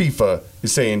conglomerate FIFA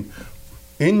is saying,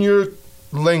 in your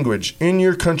language, in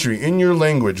your country, in your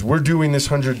language, we're doing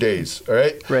this 100 days. All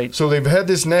right. Right. So they've had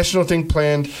this national thing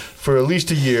planned for at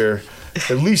least a year,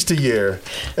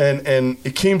 and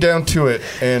it came down to it,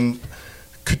 and.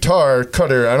 Qatar,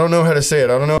 I don't know how to say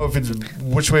it. I don't know if it's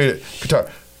which way Qatar.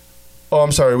 Oh,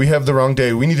 I'm sorry. We have the wrong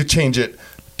day. We need to change it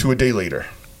to a day later.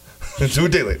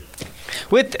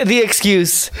 With the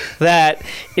excuse that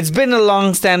it's been a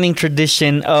long-standing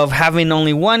tradition of having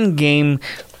only one game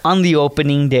on the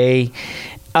opening day.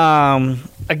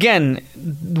 Again,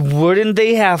 wouldn't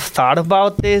they have thought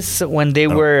about this when they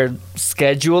were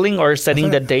scheduling or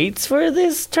setting the dates for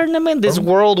this tournament, this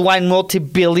worldwide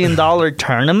multi-billion-dollar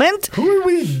tournament? Who are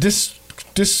we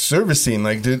disservicing?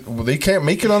 Like, they can't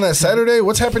make it on that Saturday?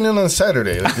 What's happening on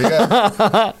Saturday? Like,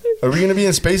 are we going to be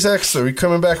in SpaceX? Are we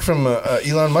coming back from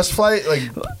Elon Musk flight?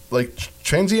 Like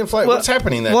transient flight? What's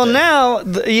happening that day? Well, now,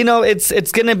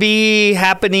 it's going to be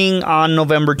happening on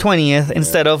November 20th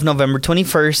instead of November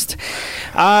 21st.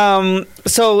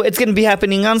 So it's going to be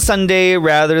happening on Sunday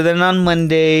rather than on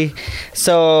Monday.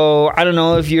 So I don't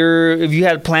know if you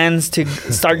had plans to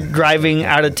start driving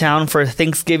out of town for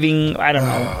Thanksgiving. I don't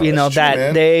know,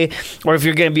 that day, or if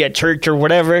you're going to be at church or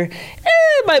whatever.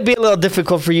 It might be a little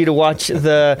difficult for you to watch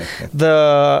or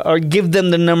give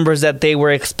them the numbers that they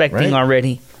were expecting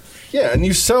already. Yeah, and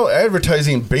you sell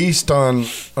advertising based on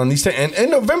these things. And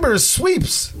November is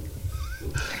sweeps.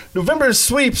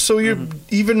 So you're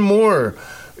even more...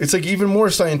 It's like even more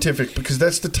scientific because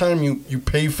that's the time you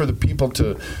pay for the people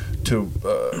to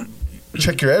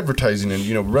check your advertising and,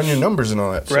 run your numbers and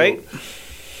all that. Right. So,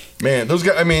 man, those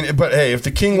guys... I mean, but hey, if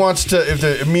the king wants to... If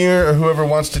the emir or whoever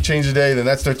wants to change the day, then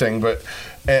that's their thing. But...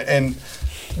 And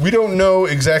we don't know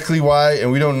exactly why, and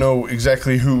we don't know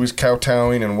exactly who was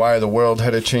kowtowing and why the world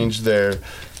had to change their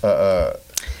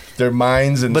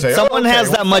minds and but say, someone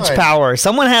has that much power.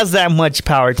 Someone has that much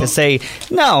power to say,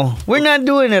 no, we're not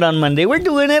doing it on Monday. We're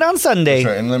doing it on Sunday.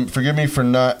 That's right. And then, forgive me for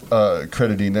not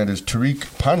crediting. That is Tariq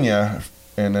Panya,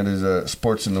 and that is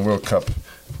sports in the World Cup.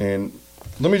 And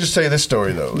Let me just say this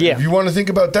story, though. Yeah. If you want to think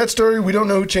about that story, we don't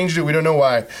know who changed it. We don't know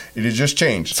why. It has just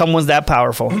changed. Someone's that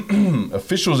powerful.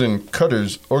 Officials in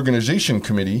Qatar's organization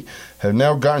committee have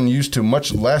now gotten used to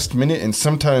much last-minute and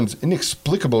sometimes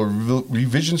inexplicable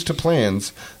revisions to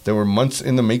plans that were months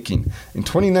in the making. In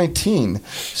 2019,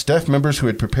 staff members who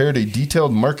had prepared a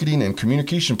detailed marketing and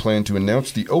communication plan to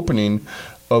announce the opening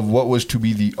of what was to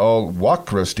be the Al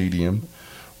Waqra Stadium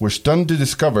were stunned to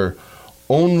discover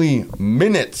only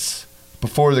minutes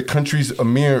before the country's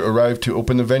emir arrived to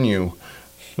open the venue.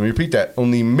 Let me repeat that.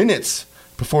 Only minutes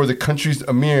before the country's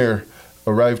emir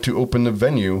arrived to open the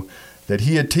venue, that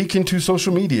he had taken to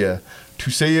social media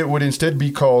to say it would instead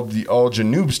be called the Al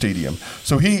Janoub Stadium.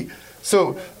 So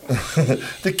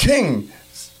the king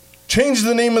changed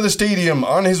the name of the stadium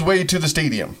on his way to the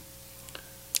stadium.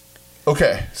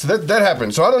 Okay, so that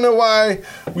happened. So I don't know why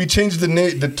we changed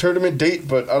the tournament date,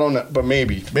 but I don't know. But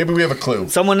maybe we have a clue.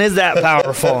 Someone is that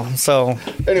powerful. So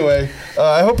anyway,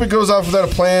 I hope it goes off without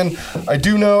a plan. I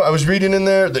do know. I was reading in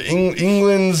there the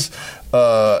England's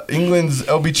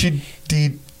LBGT.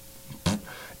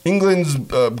 England's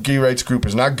gay rights group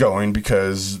is not going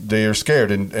because they are scared,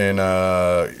 and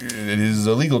it is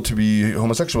illegal to be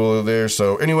homosexual there.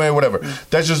 So anyway, whatever.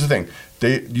 That's just the thing.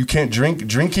 You can't drink.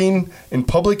 Drinking in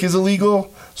public is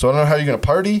illegal. So I don't know how you're going to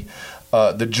party.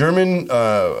 The German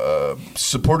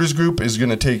supporters group is going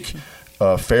to take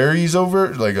ferries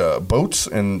over, like boats,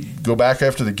 and go back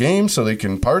after the game so they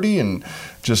can party. And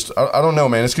just I don't know,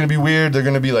 man. It's going to be weird. They're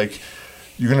going to be like,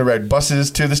 you're going to ride buses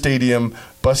to the stadium,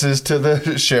 buses to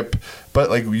the ship,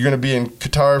 but like you're going to be in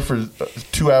Qatar for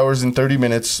 2 hours and 30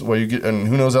 minutes while you get, and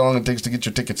who knows how long it takes to get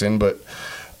your tickets in. But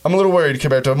I'm a little worried,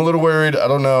 Kiberto. I'm a little worried. I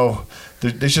don't know.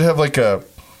 They should have like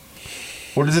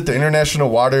what is it? The international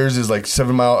waters is like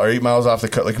 7 or 8 miles off the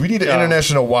cut. Like we need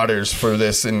international waters for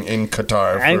this in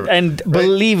Qatar. And right?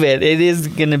 Believe it is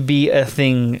going to be a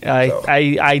thing.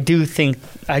 I do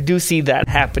see that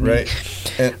happening. Right.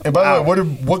 And by the way,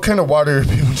 what kind of water are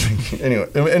people drinking? Anyway,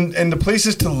 and the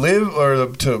places to live or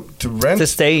to rent? To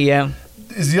stay, yeah.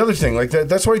 Is the other thing. Like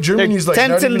that's why Germany's like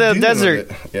tents in the desert.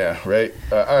 Yeah, right.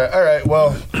 All right.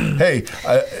 Well, hey,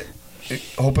 I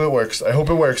hope it works. I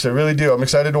really do. I'm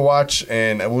excited to watch,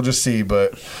 and we'll just see.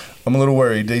 But I'm a little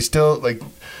worried. They still like.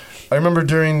 I remember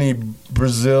during the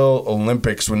Brazil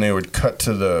Olympics when they would cut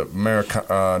to the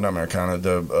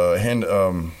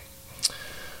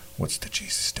what's the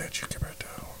Jesus statue, Kiberto?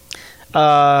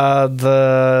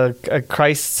 The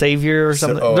Christ Savior or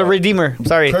something. The Redeemer.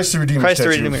 Sorry. Christ the Redeemer Christ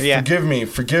statue. the Redeemer, yeah.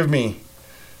 Forgive me,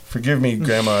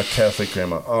 Grandma, Catholic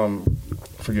Grandma.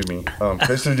 Forgive me.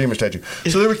 Christ the Redeemer statue.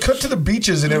 So they would cut to the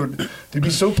beaches and they'd be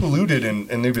so polluted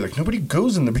and they'd be like, nobody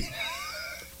goes in the beach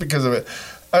because of it.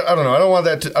 I don't know. I don't want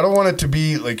that. I don't want it to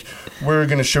be like we're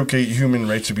going to showcase human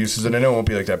rights abuses, and I know it won't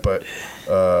be like that. But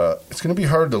it's going to be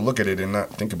hard to look at it and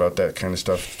not think about that kind of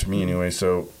stuff to me, anyway.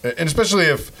 So, and especially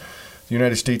if the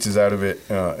United States is out of it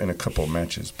in a couple of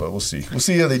matches, but we'll see. We'll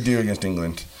see how they do against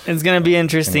England. It's going to be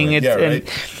interesting. England. Yeah, right.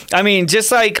 I mean,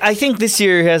 just like I think this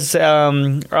year has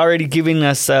already given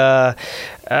us.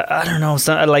 I don't know,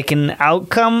 like an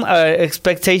outcome,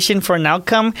 expectation for an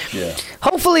outcome. Yeah.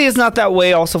 Hopefully it's not that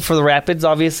way also for the Rapids,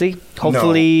 obviously.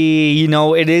 Hopefully,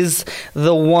 it is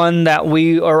the one that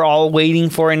we are all waiting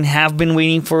for and have been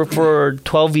waiting for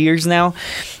 12 years now,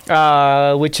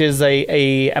 which is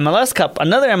a MLS Cup,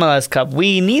 another MLS Cup.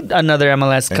 We need another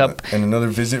MLS Cup. And another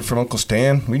visit from Uncle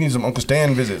Stan. We need some Uncle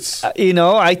Stan visits.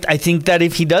 I think that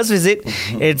if he does visit,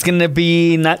 it's going to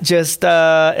be not just,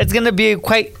 it's going to be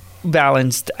quite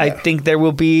balanced. Yeah. I think there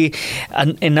will be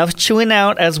enough chewing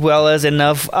out as well as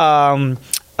enough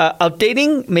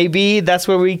updating. Maybe that's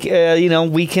where we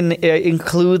can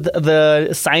include the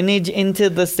signage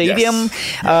into the stadium,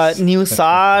 yes. New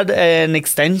sod, an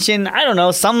extension. I don't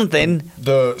know, something.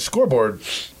 The scoreboard.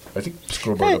 I think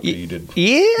scoreboard updated.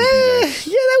 Yeah,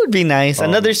 that would be nice.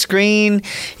 Another screen.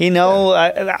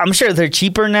 I'm sure they're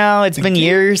cheaper now. It's been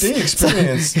years.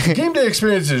 The game day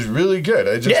experience is really good.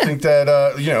 I just think that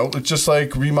it's just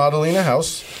like remodeling a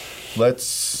house.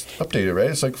 Let's update it, right?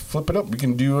 It's like flip it up. We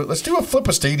can do it. Let's do a flip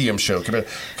a stadium show. Can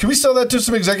we sell that to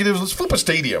some executives? Let's flip a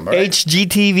stadium. Right?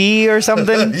 HGTV or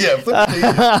something. Yeah, flip a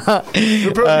stadium.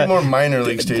 There'll probably be more minor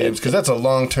league stadiums because that's a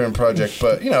long-term project.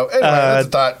 But anyway, that's a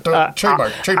thought.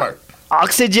 Trademark.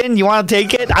 Oxygen. You want to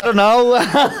take it? I don't know.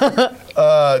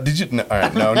 Did you? No, all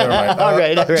right, no, never mind. All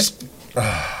right.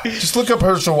 Just look up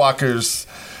Herschel Walker's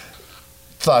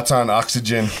thoughts on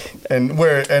oxygen and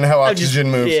how oxygen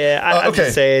moves. Yeah, I'm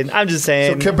just saying.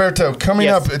 So, Kiberto, coming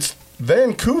up, it's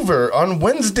Vancouver on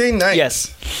Wednesday night.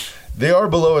 Yes. They are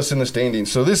below us in the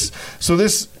standings. So this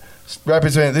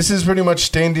Rapids fan, this is pretty much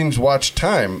standings watch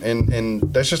time, and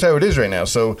that's just how it is right now.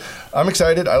 So I'm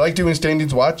excited. I like doing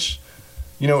standings watch.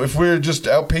 You know, if we're just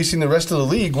outpacing the rest of the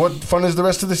league, what fun is the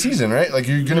rest of the season, right? Like,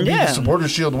 you're going to be the Supporters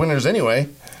Shield winners anyway.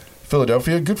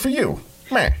 Philadelphia, good for you.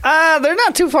 Meh. They're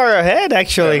not too far ahead,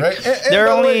 actually. Yeah, right? They're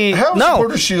only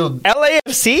Supporters Shield?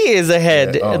 LAFC is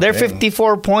ahead. Yeah. Oh, they're dang.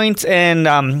 54 points,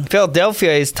 and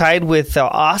Philadelphia is tied with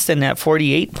Austin at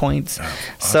 48 points.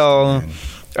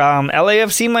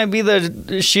 LAFC might be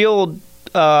the Shield.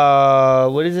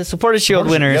 What is it? Supporters Shield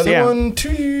winners. They won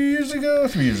 2 years ago,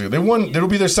 3 years ago. They won. It'll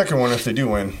be their second one if they do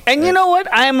win. And you know what?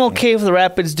 I am okay if the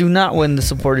Rapids do not win the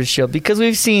Supporters Shield because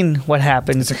we've seen what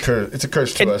happens. It's a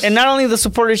curse to us. And not only the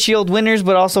Supporters Shield winners,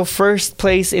 but also first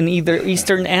place in either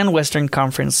Eastern and Western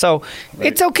Conference. So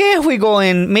It's okay if we go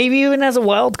in, maybe even as a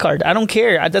wild card. I don't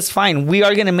care. That's fine. We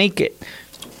are going to make it.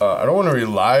 I don't want to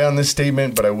rely on this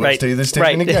statement, but I will say this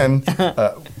statement again.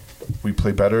 We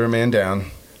play better a man down.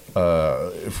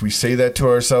 If we say that to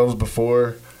ourselves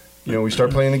before, we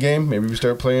start playing the game, maybe we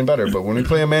start playing better. But when we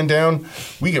play a man down,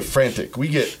 we get frantic. We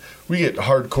get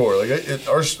hardcore. Like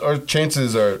our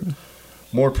chances are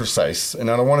more precise.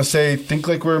 And I don't want to say think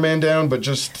like we're a man down, but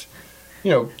just be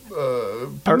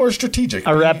more strategic.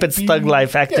 Our Rapids thug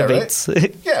life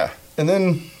activates. Yeah, and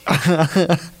then.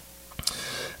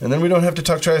 And then we don't have to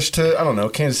talk trash to, I don't know,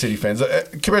 Kansas City fans.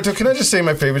 Kiberto, can I just say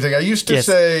my favorite thing? I used to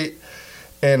say,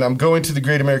 and I'm going to the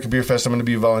Great American Beer Fest. I'm going to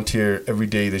be a volunteer every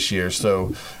day this year.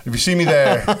 So if you see me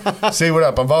there, say what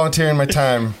up. I'm volunteering my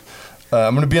time.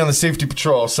 I'm going to be on the safety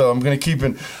patrol. So I'm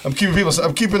keeping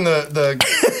the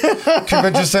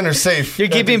convention center safe. You're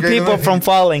keeping people from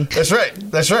falling. That's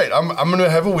right. I'm going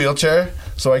to have a wheelchair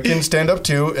so I can stand up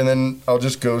too, and then I'll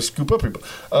just go scoop up people.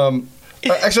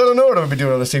 Actually, I don't know what I'm going to be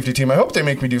doing on the safety team. I hope they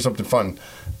make me do something fun.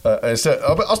 I said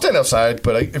I'll stand outside,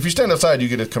 but if you stand outside, you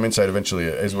get to come inside eventually,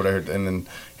 is what I heard, and then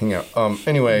hang out.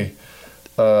 Anyway,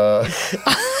 I'm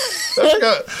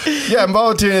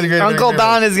volunteering at the Great Uncle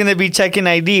Don is going to be checking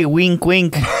ID. Wink,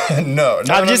 wink. No.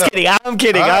 I'm just kidding. I'm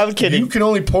kidding. You can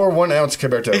only pour 1 ounce,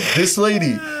 Kiberto. This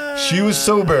lady, she was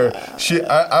sober.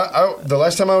 The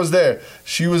last time I was there,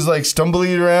 she was like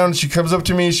stumbling around. She comes up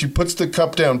to me. She puts the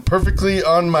cup down perfectly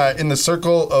in the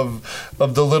circle of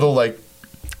the little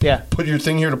put your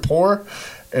thing here to pour.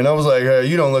 And I was like,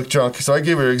 you don't look drunk. So I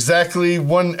gave her exactly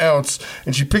 1 ounce,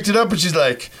 and she picked it up and she's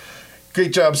like,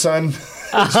 great job, son.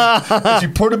 And she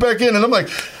poured it back in, and I'm like,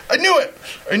 I knew it.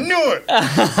 I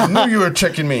knew you were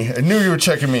checking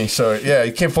me. So yeah,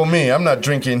 you can't fool me. I'm not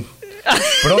drinking.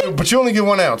 But you only get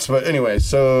 1 ounce. But anyway,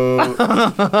 so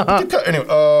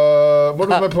what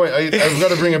was my point? I've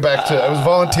got to bring it back to. I was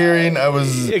volunteering. I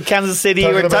was Kansas City.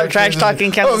 We're trash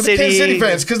talking Kansas City. Kansas City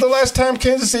fans. Because the last time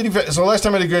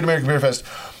I did Great American Beer Fest,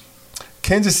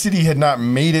 Kansas City had not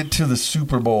made it to the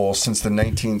Super Bowl since the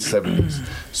 1970s.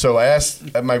 So I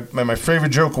asked. My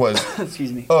favorite joke was,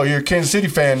 "Excuse me. Oh, you're a Kansas City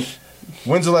fan.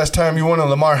 When's the last time you won a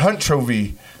Lamar Hunt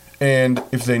trophy?" And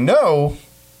if they know,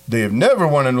 they have never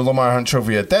won a Lamar Hunt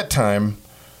trophy at that time.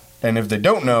 And if they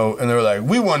don't know, and they're like,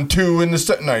 we won 2 in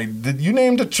the night.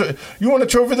 You won a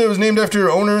trophy that was named after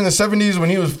your owner in the 70s when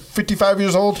he was 55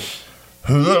 years old?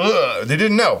 They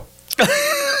didn't know.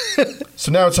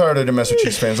 So now it's harder to mess with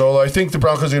Chiefs fans. Although I think the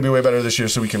Broncos are going to be way better this year,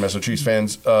 so we can mess with Chiefs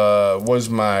fans. Was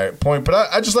my point.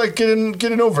 But I just like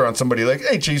getting over on somebody. Like,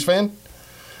 hey, Chiefs fan.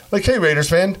 Like, hey, Raiders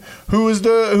fan. Who is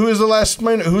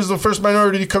the first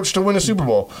minority coach to win a Super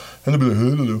Bowl? And they'll be like,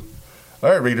 hello. All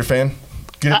right, Raider fan,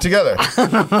 get it together.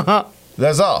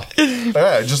 That's all. All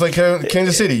right, just like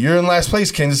Kansas City. You're in last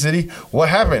place, Kansas City. What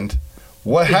happened?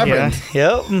 Yeah,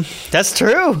 yep, that's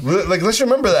true. Like, let's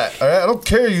remember that. All right, I don't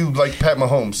care you like Pat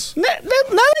Mahomes. Now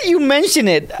that you mention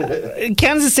it,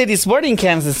 Kansas City, Sporting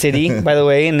Kansas City, by the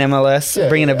way, in MLS,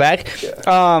 bringing it back.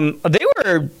 Yeah. They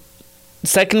were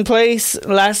second place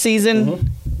last season.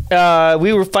 Mm-hmm.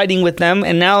 We were fighting with them,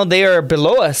 and now they are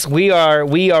below us. We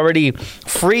already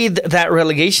freed that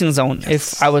relegation zone,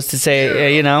 if I was to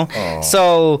say,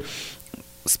 So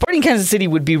Sporting Kansas City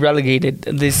would be relegated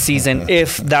this season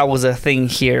if that was a thing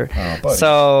here.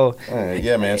 So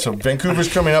yeah, man. So Vancouver's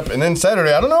coming up, and then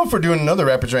Saturday, I don't know if we're doing another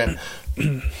Rapids Rant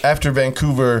after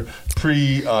Vancouver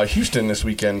pre-Houston this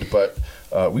weekend, but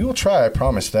we will try, I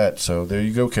promise that. So there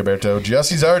you go, Kiberto.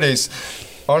 Giassi Zardes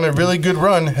on a really good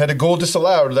run, had a goal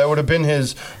disallowed. That would have been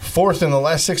his fourth in the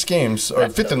last 6 games, or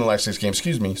fifth in the last 6 games,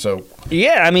 excuse me. So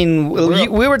yeah, I mean,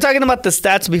 we were talking about the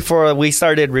stats before we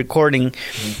started recording,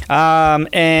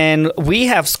 and we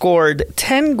have scored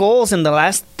 10 goals in the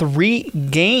last 3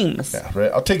 games. Yeah,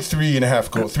 right. I'll take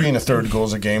 3.5 goals, 3 1/3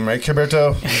 goals a game, right,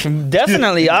 Gilberto?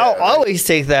 Definitely, I'll always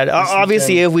take that.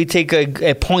 Obviously, if we take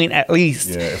a point at least.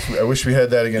 Yeah, I wish we had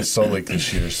that against Salt Lake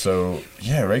this year. So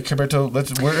yeah, right, Gilberto.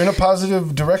 We're in a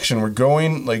positive direction. We're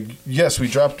going yes, we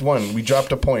dropped 1, we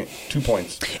dropped a point, 2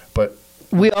 points, but.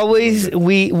 We always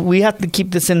we have to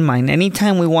keep this in mind.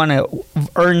 Anytime we want to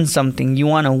earn something, you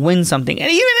want to win something,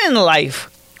 and even in life,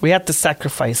 we have to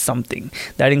sacrifice something.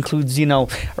 That includes,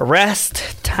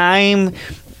 rest, time,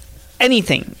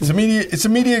 anything. It's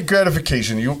immediate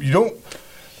gratification. You don't.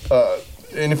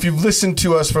 And if you've listened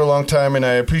to us for a long time, and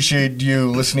I appreciate you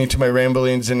listening to my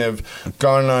ramblings and have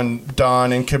gone on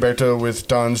Don and Gilberto with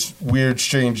Don's weird,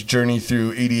 strange journey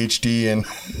through ADHD and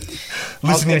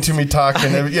listening to me talk,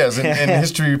 and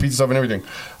history repeats itself and everything.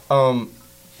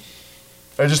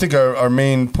 I just think our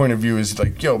main point of view is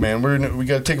yo, man, we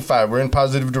got to take a 5. We're in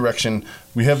positive direction.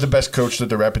 We have the best coach that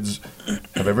the Rapids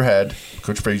have ever had,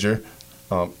 Coach Frazier,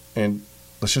 and.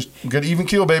 We got even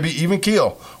keel, baby. Even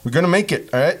keel. We're going to make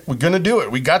it, all right? We're going to do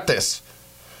it. We got this.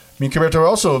 Me and Gilberto are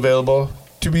also available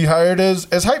to be hired as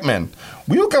hype men.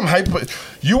 We will come hype.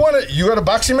 You got a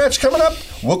boxing match coming up?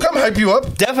 We'll come hype you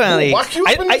up. Definitely. We'll walk you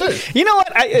up in the thing. You know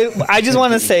what? I just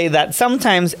want to say that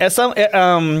sometimes,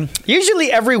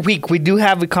 usually every week, we do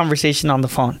have a conversation on the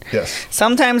phone. Yes.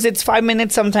 Sometimes it's 5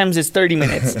 minutes. Sometimes it's 30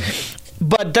 minutes.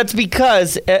 But that's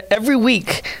because every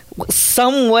week,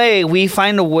 some way we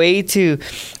find a way to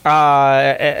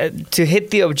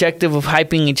hit the objective of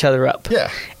hyping each other up.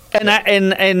 Yeah.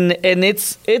 And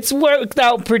it's worked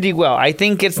out pretty well. I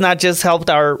think it's not just helped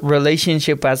our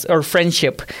relationship or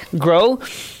friendship grow,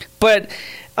 but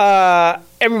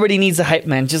everybody needs a hype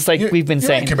man, just like we've been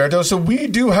saying. Right, Gilberto. So we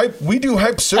do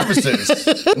hype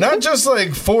services, not just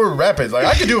for Rapids.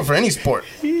 I could do it for any sport.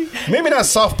 Maybe not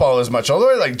softball as much,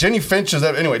 although Jenny Finch is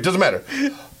that. Anyway, it doesn't matter.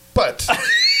 But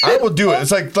I will do it.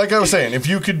 It's like I was saying,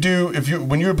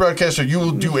 when you're a broadcaster, you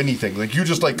will do anything. You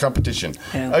just like competition.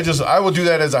 Yeah. I will do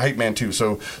that as a hype man too.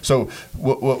 So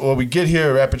what we get here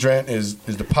at Rapids Rant is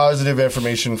the positive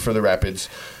information for the Rapids.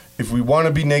 If we want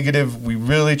to be negative, we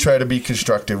really try to be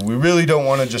constructive. We really don't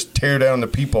want to just tear down the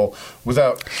people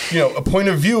without, a point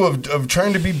of view of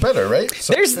trying to be better, right?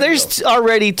 So, there's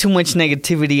already too much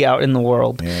negativity out in the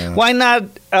world. Yeah. Why not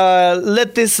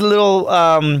let this little,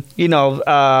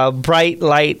 bright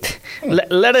light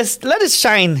let us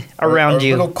shine around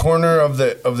you? Little corner of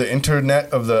the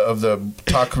internet of the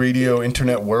talk radio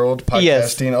internet world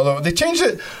podcasting. Yes. Although they changed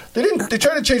it. They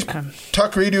tried to change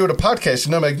talk radio to podcast,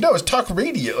 and I'm like, no, it's talk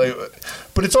radio.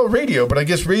 But it's all radio. But I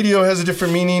guess radio has a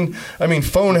different meaning. I mean,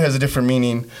 phone has a different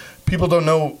meaning. People don't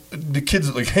know. The kids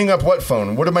hang up what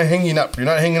phone? What am I hanging up? You're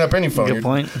not hanging up any phone. Good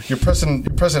point. You're pressing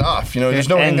off. There's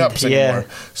no hang ups anymore.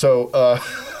 So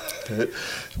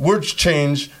words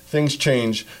change, things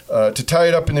change. To tie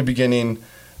it up in the beginning,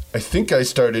 I think I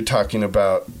started talking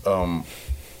about. What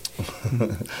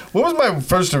was my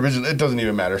first original? It doesn't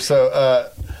even matter. So.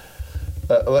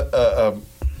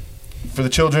 For the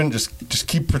children, just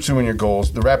keep pursuing your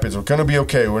goals. The Rapids, we're going to be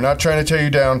okay. We're not trying to tear you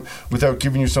down without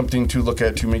giving you something to look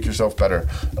at to make yourself better.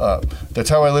 That's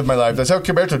how I live my life. That's how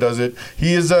Gilberto does it.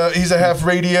 He's a half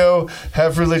radio,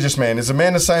 half religious man. He's a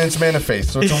man of science, man of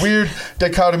faith. So it's a weird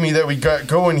dichotomy that we got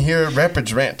going here at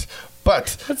Rapids Rant.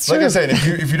 But like I said,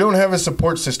 if you don't have a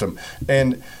support system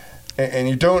and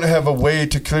you don't have a way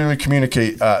to clearly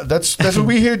communicate, that's what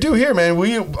we do here, man.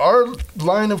 Our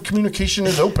line of communication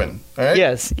is open. All right?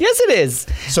 Yes, it is.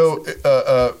 So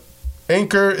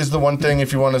Anchor is the one thing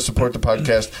if you want to support the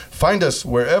podcast. Find us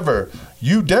wherever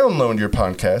you download your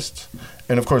podcasts.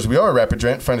 And, of course, we are Rapids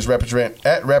Rant. Find us Rapids Rant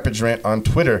at Rapids Rant on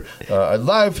Twitter. I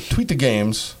live tweet the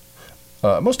games,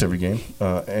 most every game,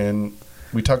 and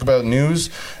we talk about news,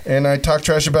 and I talk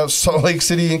trash about Salt Lake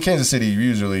City and Kansas City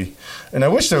usually. And I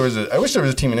wish there was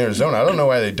a team in Arizona. I don't know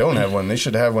why they don't have one. They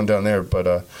should have one down there. But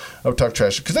I would talk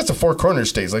trash because that's a Four Corners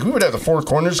state. We would have the Four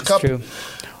Corners Cup. True.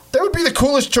 That would be the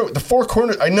coolest trophy. The Four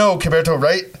Corners. I know, Gilberto,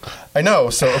 right? I know.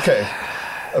 So okay,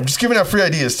 I'm just giving out free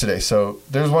ideas today. So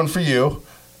there's one for you.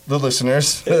 The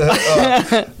listeners.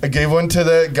 I gave one to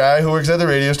the guy who works at the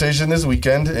radio station this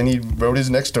weekend, and he wrote his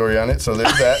next story on it. So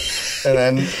there's that.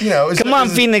 And then, come on,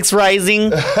 Phoenix Rising.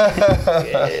 Buy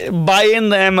in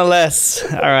the MLS.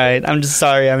 All right. I'm just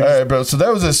sorry. All right, bro. So that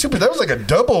was like a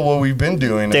double what we've been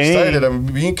doing. Dang. Excited.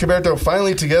 Me and Gilberto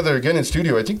finally together again in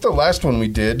studio. I think the last one we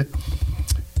did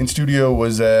in studio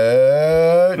was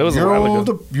at It was a while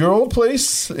ago. your old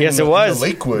place. Yes, it was. In the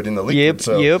Lakewood. Yep,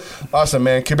 So, yep. Awesome,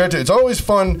 man. Gilberto, it's always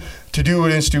fun to do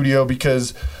it in studio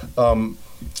because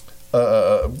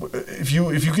if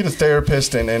you get a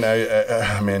therapist, and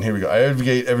man, here we go. I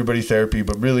advocate everybody therapy,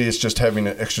 but really it's just having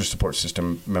an extra support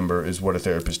system member is what a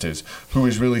therapist is, who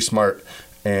is really smart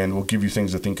and will give you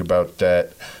things to think about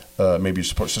that maybe your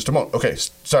support system won't. Okay,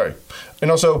 sorry. And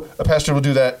also, a pastor will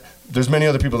do that. There's many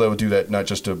other people that will do that, not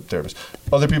just a therapist.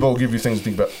 Other people will give you things to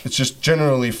think about. It's just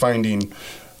generally finding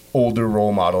older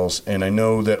role models, and I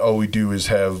know that all we do is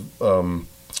have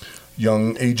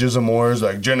young ageism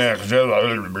like Gen X.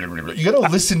 You got to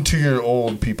listen to your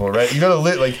old people, right? You got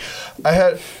to I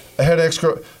had an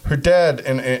ex-girl. Her dad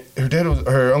her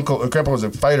grandpa was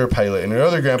a fighter pilot, and her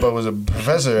other grandpa was a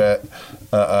professor at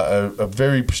a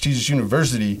very prestigious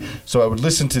university. So I would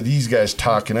listen to these guys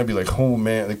talk, and I'd be like, "Oh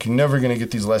man, like you're never gonna get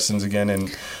these lessons again."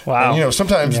 And wow, and,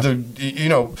 sometimes you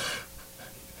don't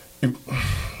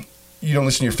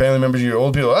listen to your family members, your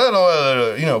old people. I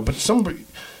don't know, but somebody.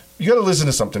 You got to listen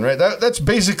to something, right? That's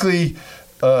basically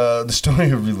the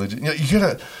story of religion.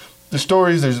 The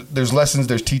stories. There's lessons.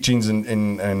 There's teachings,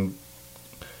 and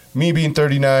me being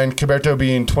 39, Gilberto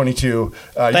being 22.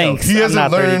 Thanks. He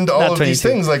hasn't learned 30, all of these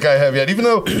things like I have yet, even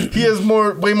though he has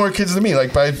way more kids than me,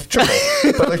 like by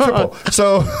triple.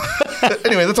 So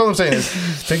anyway, that's all I'm saying is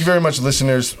thank you very much,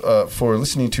 listeners, for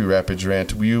listening to Rapids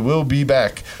Rant. We will be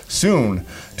back soon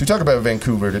to talk about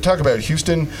Vancouver, to talk about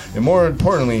Houston, and more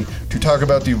importantly, to talk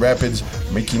about the Rapids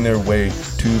making their way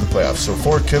to the playoffs. So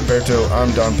for Gilberto,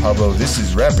 I'm Don Pablo. This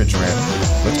is Rapids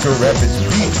Rant. Let's go Rapids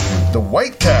beat the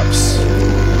Whitecaps.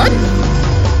 Bye.